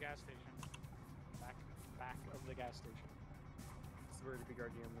 Back of the gas station. Back of the gas station. This is where the big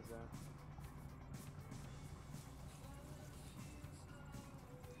RDM was at.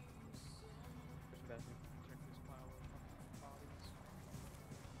 Push past me. Check this pile of bodies.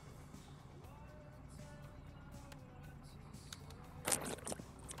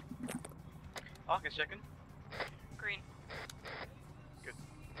 Hawkins checking. Green. Good.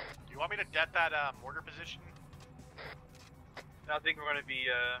 Do you want me to det that mortar position? I think we're gonna be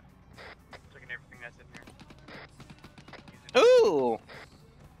checking everything that's in here. Ooh!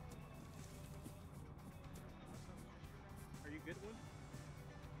 Are you good, one?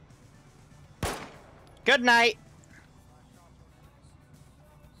 Good night.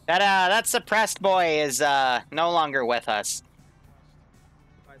 That suppressed boy is no longer with us.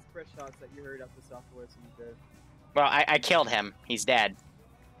 Nice fresh shots that you heard up the southwest and he's dead. Well, I killed him. He's dead.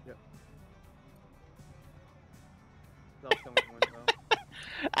 Yep. That was coming one, though.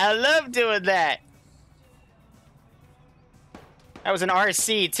 I love doing that. That was an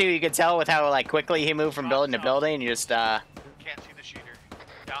RC too. You could tell with how like quickly he moved from building to building. You just Can't see the shooter.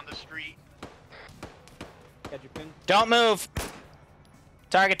 Down the street. Got your pin? don't move.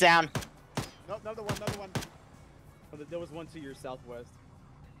 Target down. No, another one, another one. Oh, there was one to your southwest.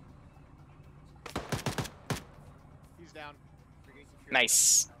 He's down.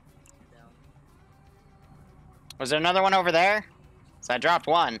 Nice. Was there another one over there? So I dropped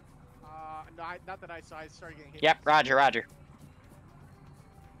one. No, not that I saw. I started getting hit. Yep, roger, roger.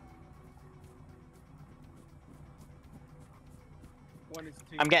 One is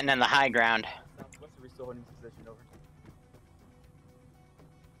two. I'm getting in the high ground. Southwest, are we still holding position over?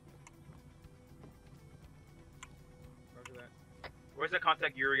 Roger that. Where's the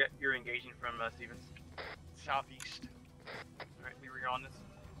contact you're engaging from, Stevens? Southeast. Alright, Liru, you're on this.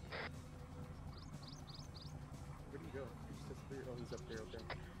 Where did he go? He just disappeared. Oh, he's up there,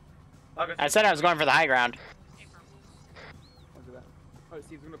 okay. I said I was going for the high ground. Roger that. Alright,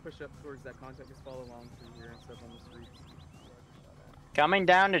 Steve, we're gonna push up towards that contact. Just follow along through here and stuff on the streets. Coming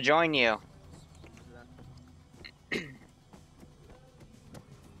down to join you.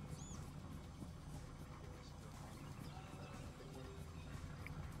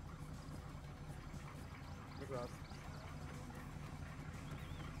 Across.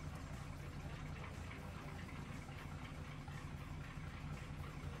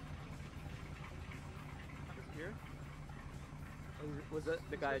 Here? Was that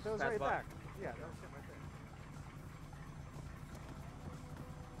the guy That was passed right by? back. Yeah, that was him right there.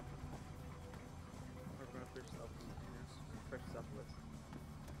 We're gonna push south from here. Push southwest.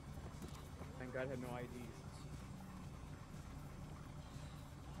 Thank God I had no IDs.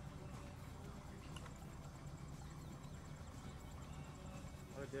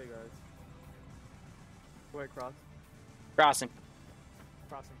 What a day, guys. Go ahead, cross. Crossing.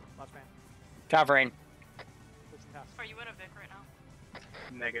 Crossing. Last man. Covering. Pushing house. Are you in a Vic right now?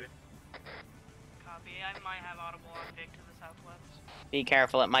 Negative. Copy. I might have audible on Vic to the southwest. Be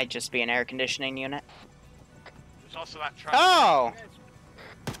careful, it might just be an air conditioning unit. There's also that truck. Oh!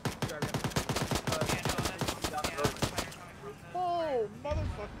 Oh,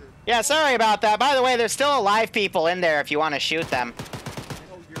 motherfucker. Yeah, sorry about that. By the way, there's still alive people in there if you want to shoot them.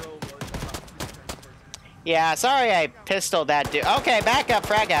 Yeah, sorry I pistoled that dude. Okay, back up,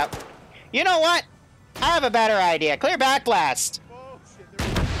 frag out. You know what? I have a better idea. Clear back blast. Oh, shit.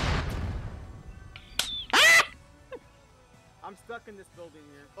 Ah! I'm stuck in this building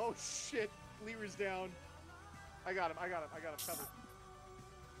here. Oh, shit. Liru's down. I got him. I got him. Covered.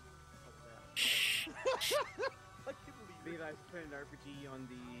 Levi put an RPG on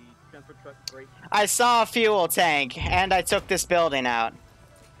the transport truck brake. I saw a fuel tank, and I took this building out.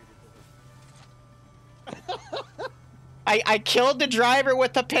 I killed the driver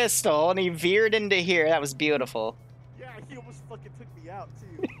with a pistol, and he veered into here. That was beautiful. Yeah, he almost fucking out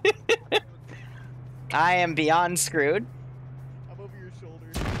too. I am beyond screwed. I'm over your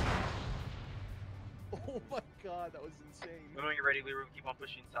shoulder. Oh my god, that was insane. When you're ready, Liru, keep on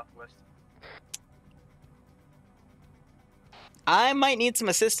pushing southwest. I might need some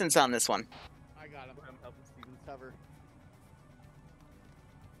assistance on this one. I got him. I'm helping Steven cover.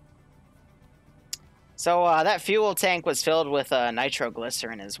 So that fuel tank was filled with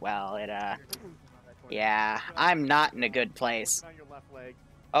nitroglycerin as well. Yeah, I'm not in a good place. On your left leg.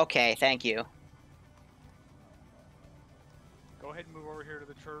 Okay, thank you. Go ahead and move over here to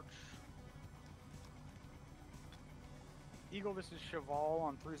the church. Eagle, this is Cheval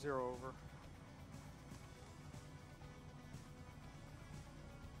on 3-0 over.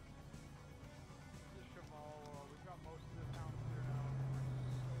 This is Cheval, we've got most of the town cleared out.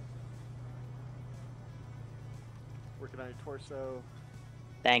 Working on your torso.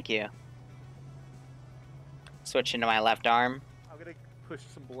 Thank you. Switching to my left arm. I'm gonna push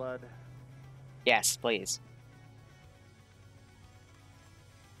some blood. Yes, please.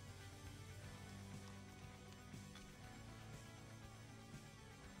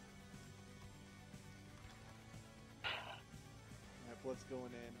 My blood's going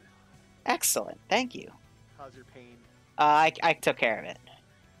in. Excellent, thank you. How's your pain? I took care of it.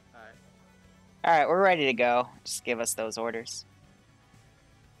 Alright. Alright, we're ready to go. Just give us those orders.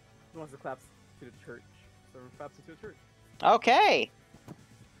 Who wants to collapse to the church? So we're collapsing to the church. Okay!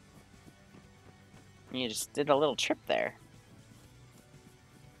 You just did a little trip there.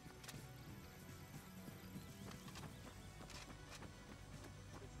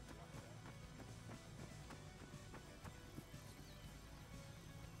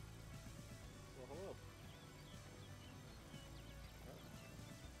 Well, hello.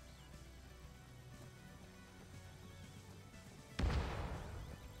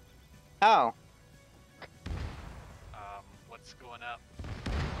 Oh. What's going up?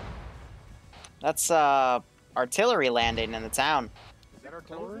 That's artillery landing in the town. Is that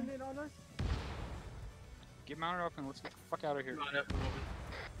artillery? Closing in on us? Get mounted up and let's get the fuck out of here.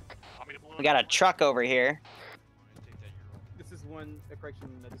 We got a truck over here. This is one, correction,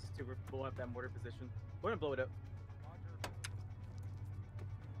 this is two, we're blowing up that mortar position. We're gonna blow it up.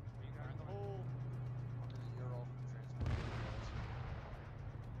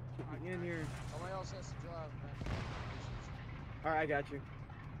 Get in here. Somebody else has to drive, man. Alright, I got you.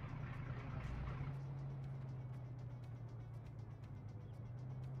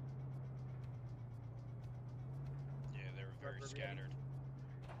 Yeah, they were very scattered.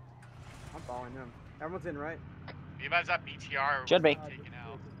 I'm following them. Everyone's in, right? You guys that BTR Should be. taken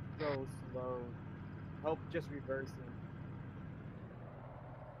out. Go slow. Hope just reversing.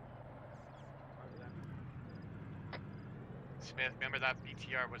 Smith, remember that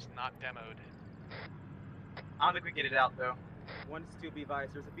BTR was not demoed. I don't think we get it out though. One to be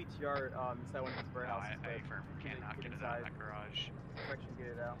advised. There's a BTR inside one of these No, warehouses. I affirm. Cannot get it out of that garage. Correction, get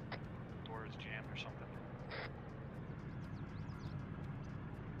it out. Door is jammed or something.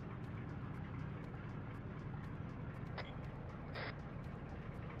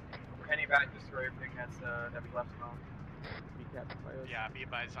 We're heading back to destroy everything that we left alone. Yeah, be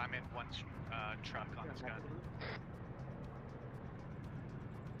advised, I'm in one truck on this gun.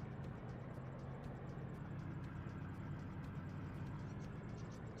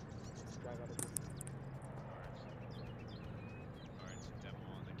 Alright, so demo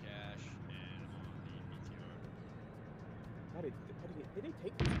on the cash and on the BTR. Did they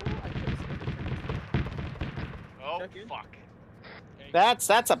take this ball? I could've Oh, Check in. fuck.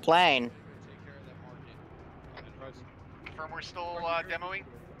 That's a plane. Take care of that market. Confirm we're still demoing?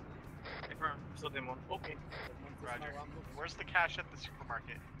 Confirm, still demo. Okay. Roger. Where's the cash at the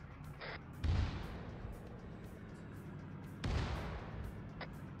supermarket?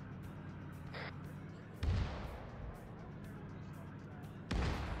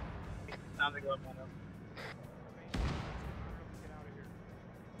 Time to go up on up.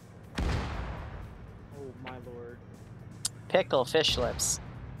 Oh my lord. Pickle fish lips.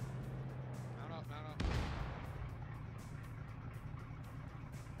 Mount up, mount up.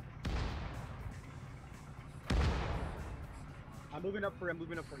 I'm moving up for you. I'm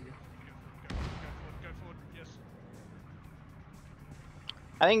moving up for you. Go forward, yes.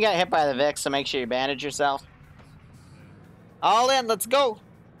 I think you got hit by the Vic, so make sure you bandage yourself. All in, let's go!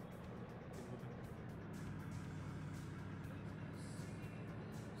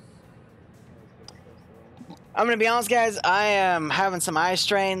 I'm gonna be honest, guys, I am having some eye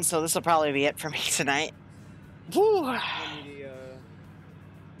strain, so this will probably be it for me tonight. Whew.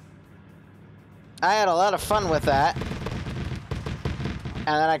 I had a lot of fun with that. And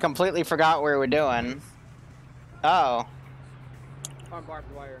then I completely forgot what we were doing. Oh. On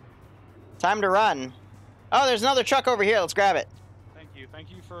barbed wire. Time to run. Oh, there's another truck over here. Let's grab it. Thank you. Thank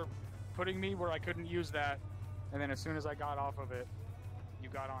you for putting me where I couldn't use that. And then as soon as I got off of it, you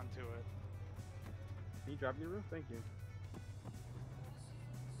got onto it. Can you drive your roof? Thank you.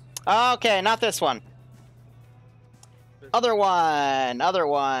 Okay, not this one. Other one. Other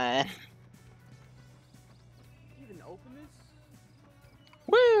one. Did you even open this?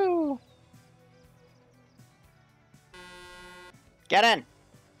 Woo! Get in.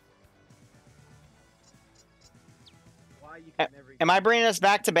 Why you can never... Am I bringing us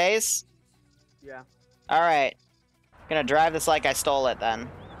back to base? Yeah. All right. Gonna drive this like I stole it then.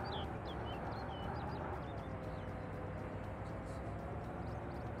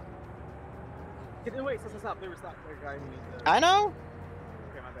 Wait, stop. There was stop. Guy who needs I know.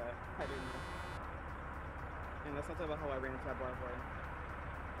 Okay, my bad. I didn't know. And let's not talk about how I ran into that barbed wire.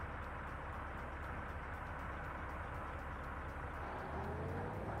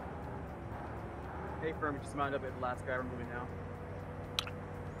 Hey, firm, just mounted up at the last guy we're moving now.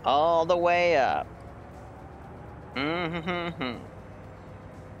 All the way up. Mm-hmm.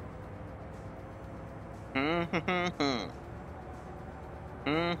 Mm-hmm.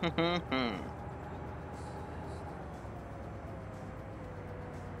 Mm-hmm.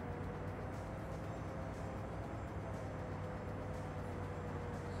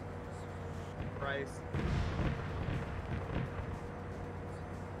 Price.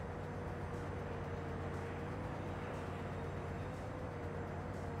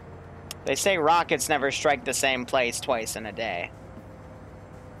 They say rockets never strike the same place twice in a day.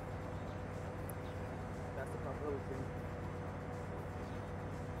 That's the possibility.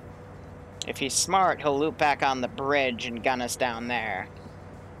 If he's smart, he'll loop back on the bridge and gun us down there.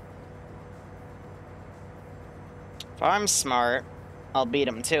 If I'm smart, I'll beat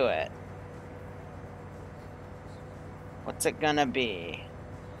him to it. What's it gonna be?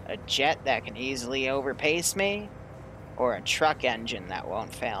 A jet that can easily overpace me? Or a truck engine that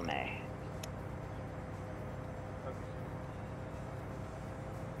won't fail me?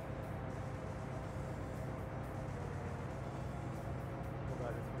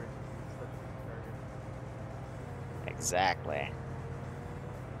 Exactly.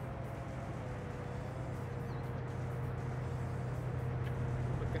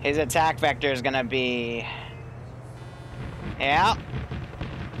 His attack vector is gonna be... Yeah.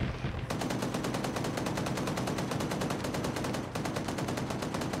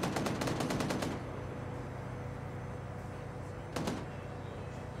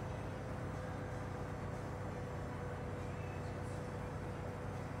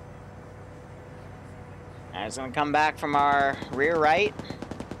 He's gonna come back from our rear right.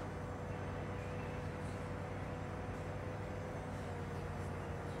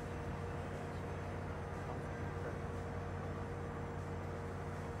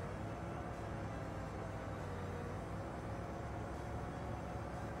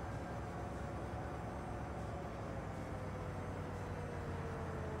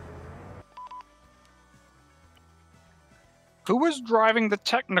 Who was driving the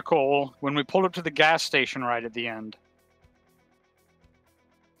technical when we pulled up to the gas station right at the end?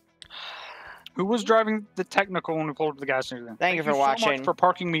 Who was driving the technical when we pulled up to the gas station? Thank you for so watching. much for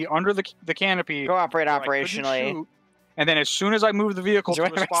parking me under the canopy. Cooperate where I couldn't operationally. shoot, and then as soon as I moved the vehicle to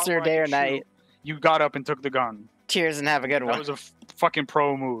Enjoy a the spot rest of your where I day or could night. shoot, you got up and took the gun. Cheers and have a good one. That was a fucking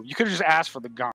pro move. You could have just asked for the gun.